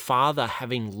about the father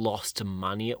having lost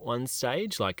money at one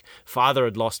stage. Like, father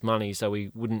had lost money, so we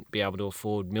wouldn't be able to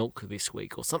afford milk this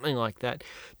week or something like that.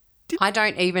 I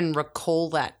don't even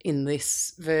recall that in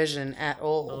this version at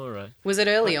all. All right. Was it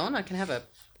early on? I can have a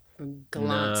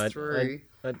glance through.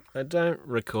 I don't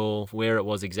recall where it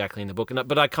was exactly in the book,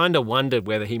 but I kind of wondered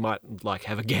whether he might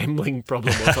have a gambling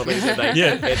problem or something that they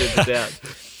edited out.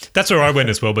 That's where I went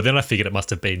as well, but then I figured it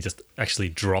must have been just actually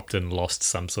dropped and lost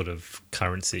some sort of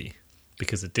currency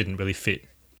because it didn't really fit.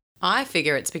 I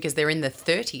figure it's because they're in the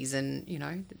 30s and,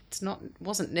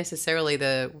 wasn't necessarily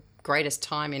the greatest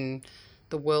time in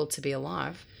the world to be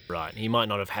alive. Right. He might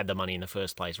not have had the money in the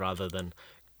first place rather than,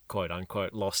 quote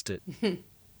unquote, lost it.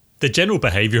 The general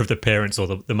behaviour of the parents, or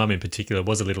the mum in particular,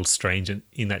 was a little strange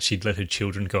in that she'd let her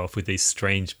children go off with these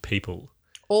strange people.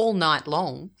 All night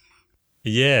long.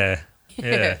 Yeah.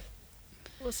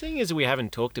 Well, seeing as we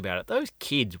haven't talked about it, those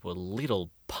kids were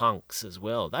little punks as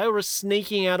well. They were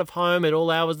sneaking out of home at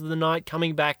all hours of the night,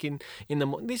 coming back in the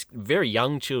morning. These very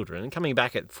young children coming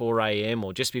back at 4 a.m.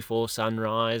 or just before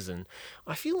sunrise. And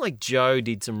I feel like Joe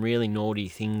did some really naughty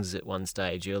things at one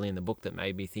stage early in the book that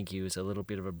made me think he was a little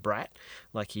bit of a brat.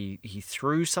 Like he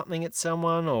threw something at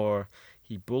someone, or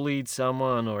he bullied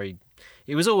someone, or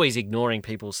he was always ignoring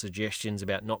people's suggestions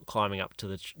about not climbing up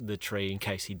to the tree in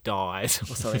case he dies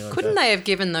or something like Couldn't that. they have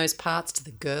given those parts to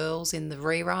the girls in the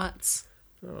rewrites?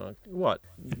 What?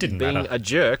 It didn't Being matter. a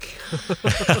jerk.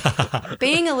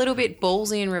 Being a little bit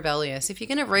ballsy and rebellious. If you're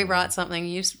going to rewrite something,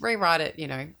 you just rewrite it,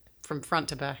 from front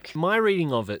to back. My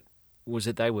reading of it was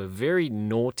that they were very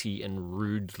naughty and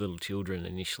rude little children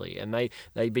initially, and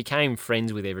they became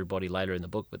friends with everybody later in the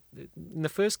book. But in the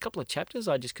first couple of chapters,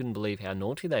 I just couldn't believe how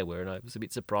naughty they were, and I was a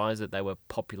bit surprised that they were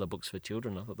popular books for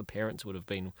children. I thought the parents would have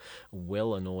been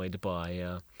well annoyed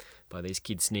by these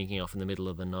kids sneaking off in the middle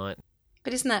of the night.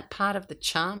 But isn't that part of the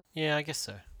charm? Yeah, I guess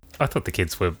so. I thought the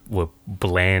kids were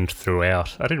bland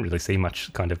throughout. I didn't really see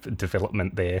much kind of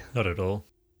development there. Not at all.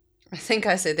 I think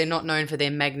I said they're not known for their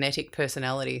magnetic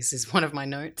personalities is one of my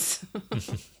notes.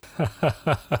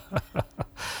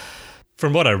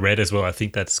 From what I read as well, I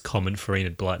think that's common for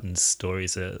Enid Blyton's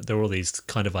stories. They're all these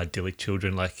kind of idyllic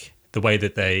children, like the way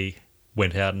that they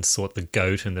went out and sought the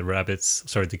goat and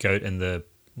the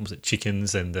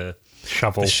chickens and the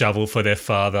shovel for their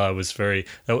father was very...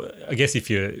 I guess if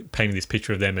you're painting this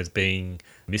picture of them as being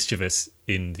mischievous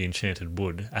in the Enchanted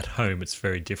Wood, at home it's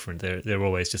very different. They're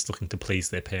always just looking to please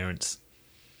their parents.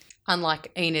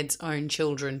 Unlike Enid's own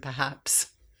children,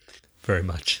 perhaps. Very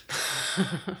much.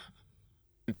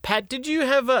 Pat, did you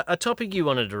have a topic you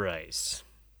wanted to raise?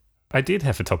 I did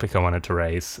have a topic I wanted to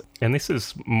raise, and this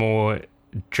is more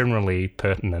generally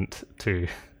pertinent to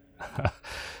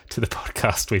the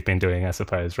podcast we've been doing, I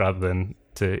suppose, rather than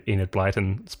to Enid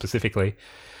Blyton specifically.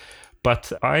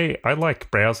 But I like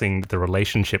browsing the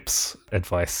relationships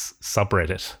advice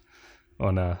subreddit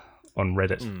on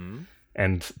Reddit,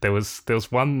 and there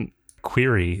was one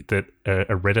query that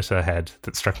a Redditor had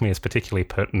that struck me as particularly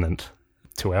pertinent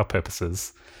to our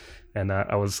purposes, and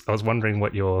I was wondering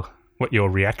what your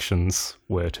reactions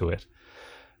were to it,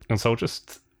 and so I'll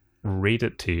just read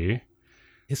it to you.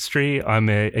 History: I'm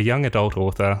a young adult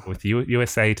author with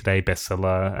USA Today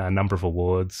bestseller, a number of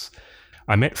awards.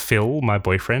 I met Phil, my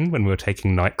boyfriend, when we were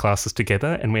taking night classes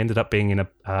together, and we ended up being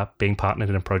being partnered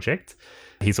in a project.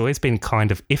 He's always been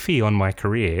kind of iffy on my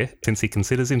career since he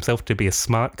considers himself to be a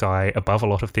smart guy above a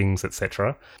lot of things,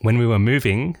 etc. When we were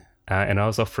moving, and I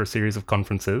was off for a series of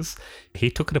conferences, he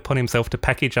took it upon himself to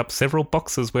package up several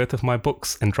boxes worth of my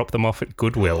books and drop them off at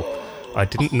Goodwill. I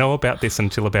didn't know about this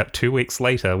until about 2 weeks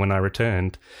later when I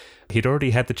returned. He'd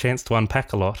already had the chance to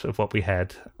unpack a lot of what we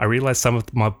had. I realised some of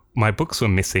my books were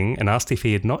missing and asked if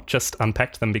he had not just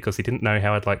unpacked them because he didn't know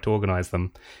how I'd like to organise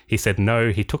them. He said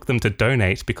no, he took them to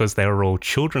donate because they were all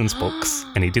children's books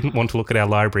and he didn't want to look at our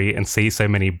library and see so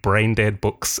many brain-dead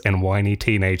books and whiny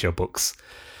teenager books.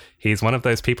 He's one of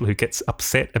those people who gets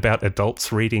upset about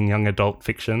adults reading young adult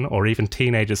fiction or even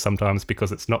teenagers sometimes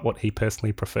because it's not what he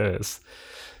personally prefers.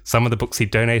 Some of the books he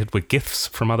donated were gifts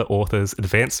from other authors,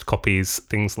 advanced copies,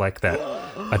 things like that.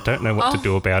 I don't know what to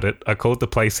do about it. I called the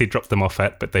place he dropped them off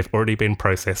at, but they've already been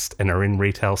processed and are in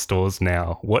retail stores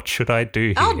now. What should I do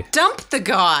here? I'll dump the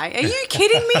guy. Are you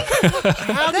kidding me?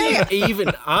 How do you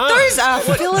even ask? Those are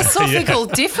philosophical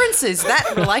differences.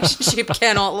 That relationship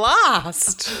cannot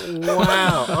last.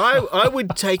 Wow. I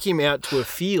would take him out to a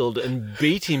field and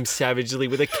beat him savagely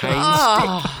with a cane stick.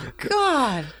 Oh,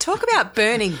 God. Talk about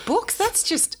burning books. That's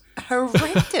just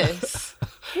horrendous.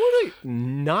 What a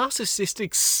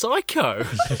narcissistic psycho.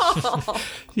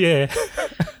 Yeah.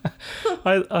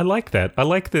 I like that. I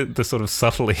like the sort of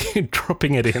subtly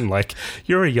dropping it in, like,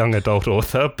 you're a young adult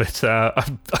author, but I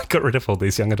got rid of all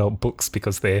these young adult books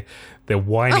because they're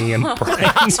whiny and brain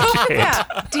Talk dead.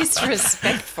 about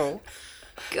disrespectful.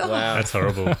 God. Wow. That's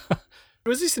horrible.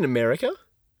 Was this in America?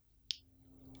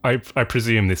 I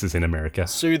presume this is in America.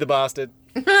 Sue the bastard.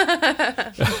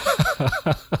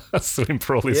 Sue him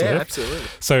for all his Yeah, work. absolutely.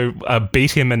 So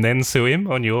beat him and then sue him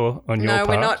on your No, part?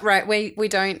 we're not right. We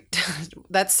don't.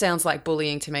 That sounds like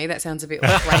bullying to me. That sounds a bit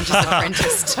like Rangers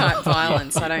Apprentice type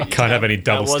violence. I don't. Can't have any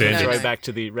double That wasn't standards. a No. throwback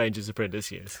to the Rangers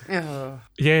Apprentice, yes. Oh.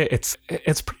 Yeah, it's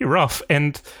pretty rough,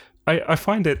 and I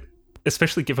find it,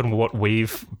 especially given what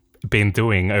we've been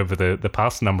doing over the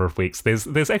past number of weeks,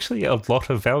 there's actually a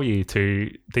lot of value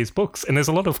to these books, and there's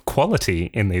a lot of quality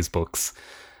in these books,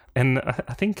 and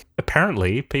I think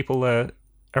apparently people are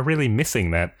really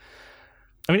missing that.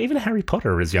 I mean, even Harry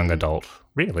Potter is young adult,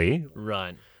 really.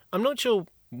 Right. I'm not sure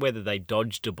whether they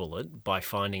dodged a bullet by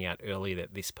finding out early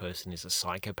that this person is a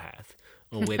psychopath,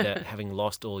 or whether having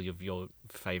lost all of your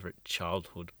favourite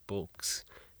childhood books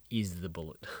is the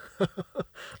bullet.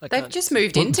 They've just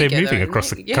moved Well, in they're together. moving haven't across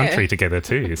they? the country together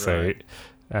too, so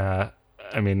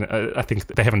I mean, I think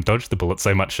they haven't dodged the bullet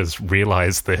so much as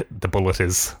realised that the bullet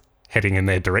is heading in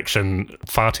their direction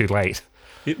far too late.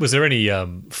 Was there any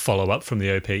follow-up from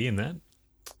the OP in that?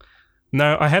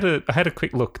 No, I had a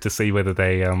quick look to see whether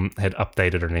they had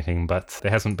updated or anything, but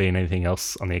there hasn't been anything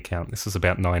else on the account. This was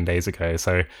about 9 days ago,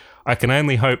 so I can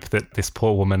only hope that this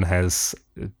poor woman has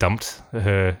dumped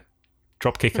her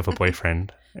dropkick of a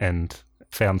boyfriend and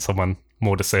found someone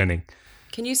more discerning.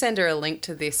 Can you send her a link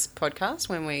to this podcast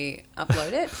when we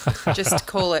upload it? Just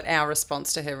call it our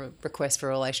response to her request for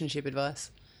relationship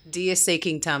advice. Dear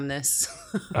Seeking Tumnus.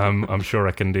 I'm sure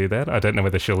I can do that. I don't know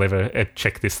whether she'll ever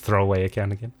check this throwaway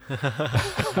account again.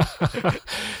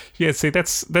 Yeah, see,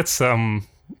 that's it's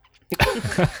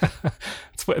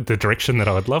the direction that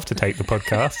I would love to take the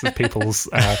podcast, is people's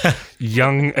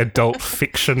young adult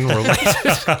fiction related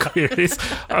queries.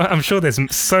 I'm sure there's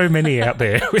so many out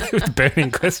there with burning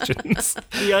questions.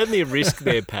 The only risk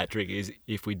there, Patrick, is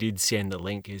if we did send the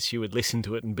link, is she would listen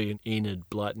to it and be an Enid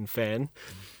Blyton fan.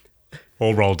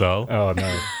 Or Roald Dahl. Oh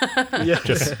no, Yeah.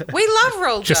 We love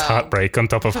Roald just Dahl. heartbreak on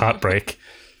top of heartbreak.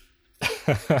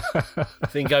 I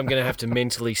think I'm going to have to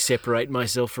mentally separate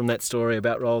myself from that story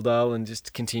about Roald Dahl and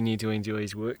just continue to enjoy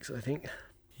his works, I think.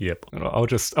 Yep.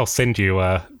 I'll send you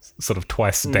sort of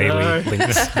twice daily No.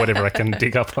 links, whatever I can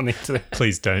dig up on the internet.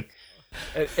 Please don't.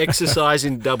 Exercise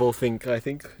in double think, I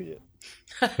think. Yeah.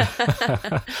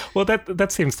 Well,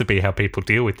 that seems to be how people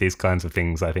deal with these kinds of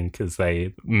things, I think, is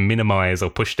they minimize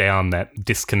or push down that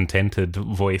discontented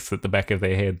voice at the back of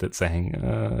their head that's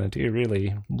saying, do you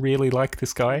really, really like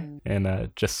this guy? And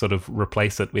just sort of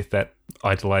replace it with that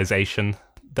idolization,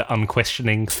 the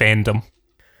unquestioning fandom.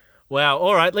 Wow.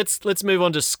 All right. Let's move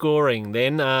on to scoring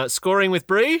then. Scoring with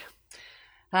Bree.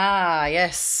 Ah,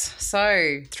 yes.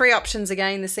 So, 3 options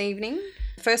again this evening.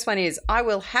 First one is, I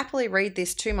will happily read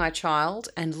this to my child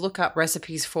and look up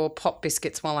recipes for pop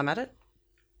biscuits while I'm at it.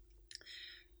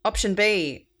 Option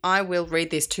B, I will read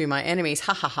this to my enemies,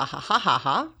 ha ha ha ha ha ha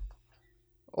ha.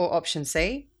 Or option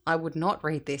C, I would not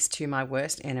read this to my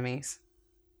worst enemies.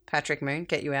 Patrick Moon,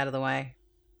 get you out of the way.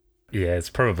 Yeah, it's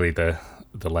probably the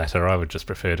latter. I would just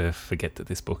prefer to forget that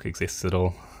this book exists at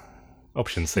all.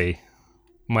 Option C.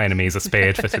 My enemies are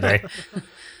spared for today.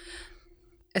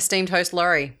 Esteemed host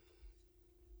Laurie.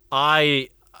 I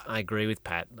agree with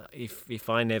Pat. If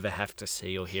I never have to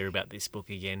see or hear about this book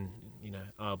again,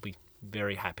 I'll be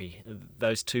very happy.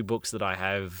 Those 2 books that I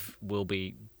have will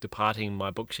be departing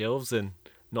my bookshelves and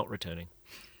not returning.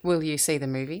 Will you see the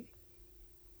movie?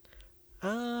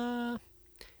 You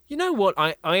know what?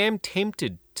 I am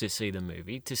tempted to see the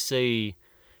movie, to see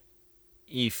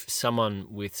if someone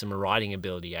with some writing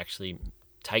ability actually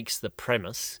takes the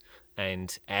premise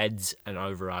and adds an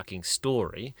overarching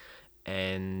story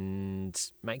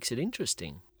and makes it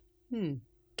interesting.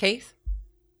 Keith?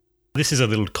 This is a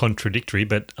little contradictory,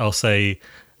 but I'll say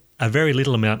a very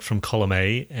little amount from column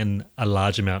A and a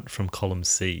large amount from column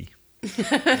C. Is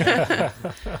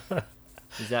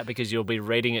that because you'll be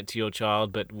reading it to your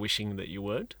child but wishing that you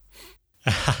weren't?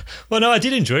 Well, no, I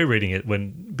did enjoy reading it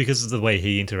because of the way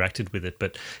he interacted with it.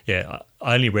 But yeah,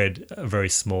 I only read a very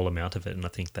small amount of it, and I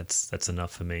think that's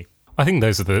enough for me. I think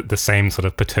those are the same sort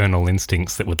of paternal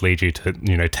instincts that would lead you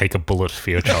to, take a bullet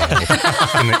for your child.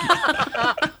 And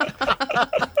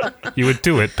you would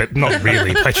do it, but not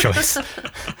really by choice.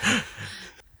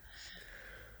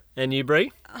 And you,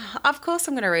 Brie? Of course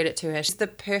I'm going to read it to her. She's the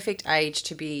perfect age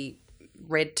to be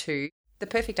read to. The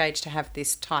perfect age to have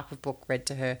this type of book read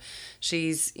to her.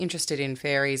 She's interested in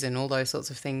fairies and all those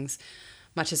sorts of things,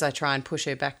 much as I try and push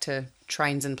her back to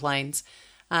trains and planes.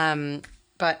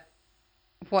 But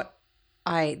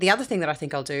the other thing that I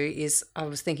think I'll do is I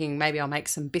was thinking maybe I'll make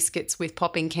some biscuits with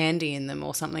popping candy in them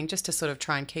or something, just to sort of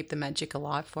try and keep the magic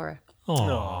alive for her.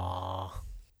 Aww.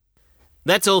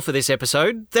 That's all for this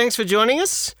episode. Thanks for joining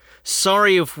us.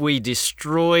 Sorry if we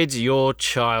destroyed your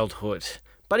childhood.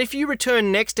 But if you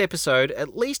return next episode,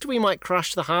 at least we might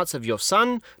crush the hearts of your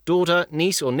son, daughter,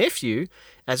 niece or nephew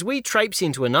as we traipse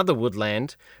into another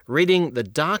woodland, reading The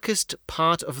Darkest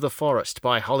Part of the Forest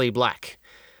by Holly Black.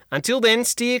 Until then,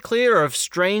 steer clear of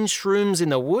strange shrooms in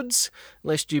the woods,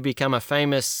 lest you become a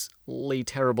famously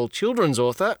terrible children's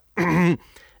author, and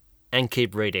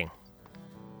keep reading.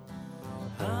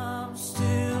 I'm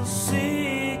still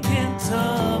seeking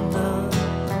Tumnus.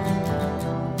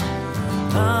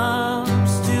 I'm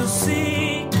still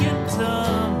seeking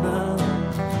Tumnus.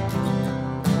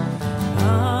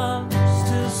 I'm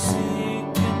still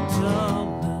seeking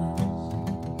Tumnus.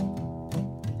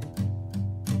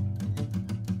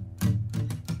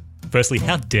 Firstly,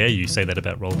 how dare you say that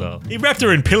about Roald Dahl? He wrapped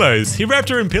her in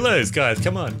pillows, guys,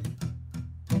 come on.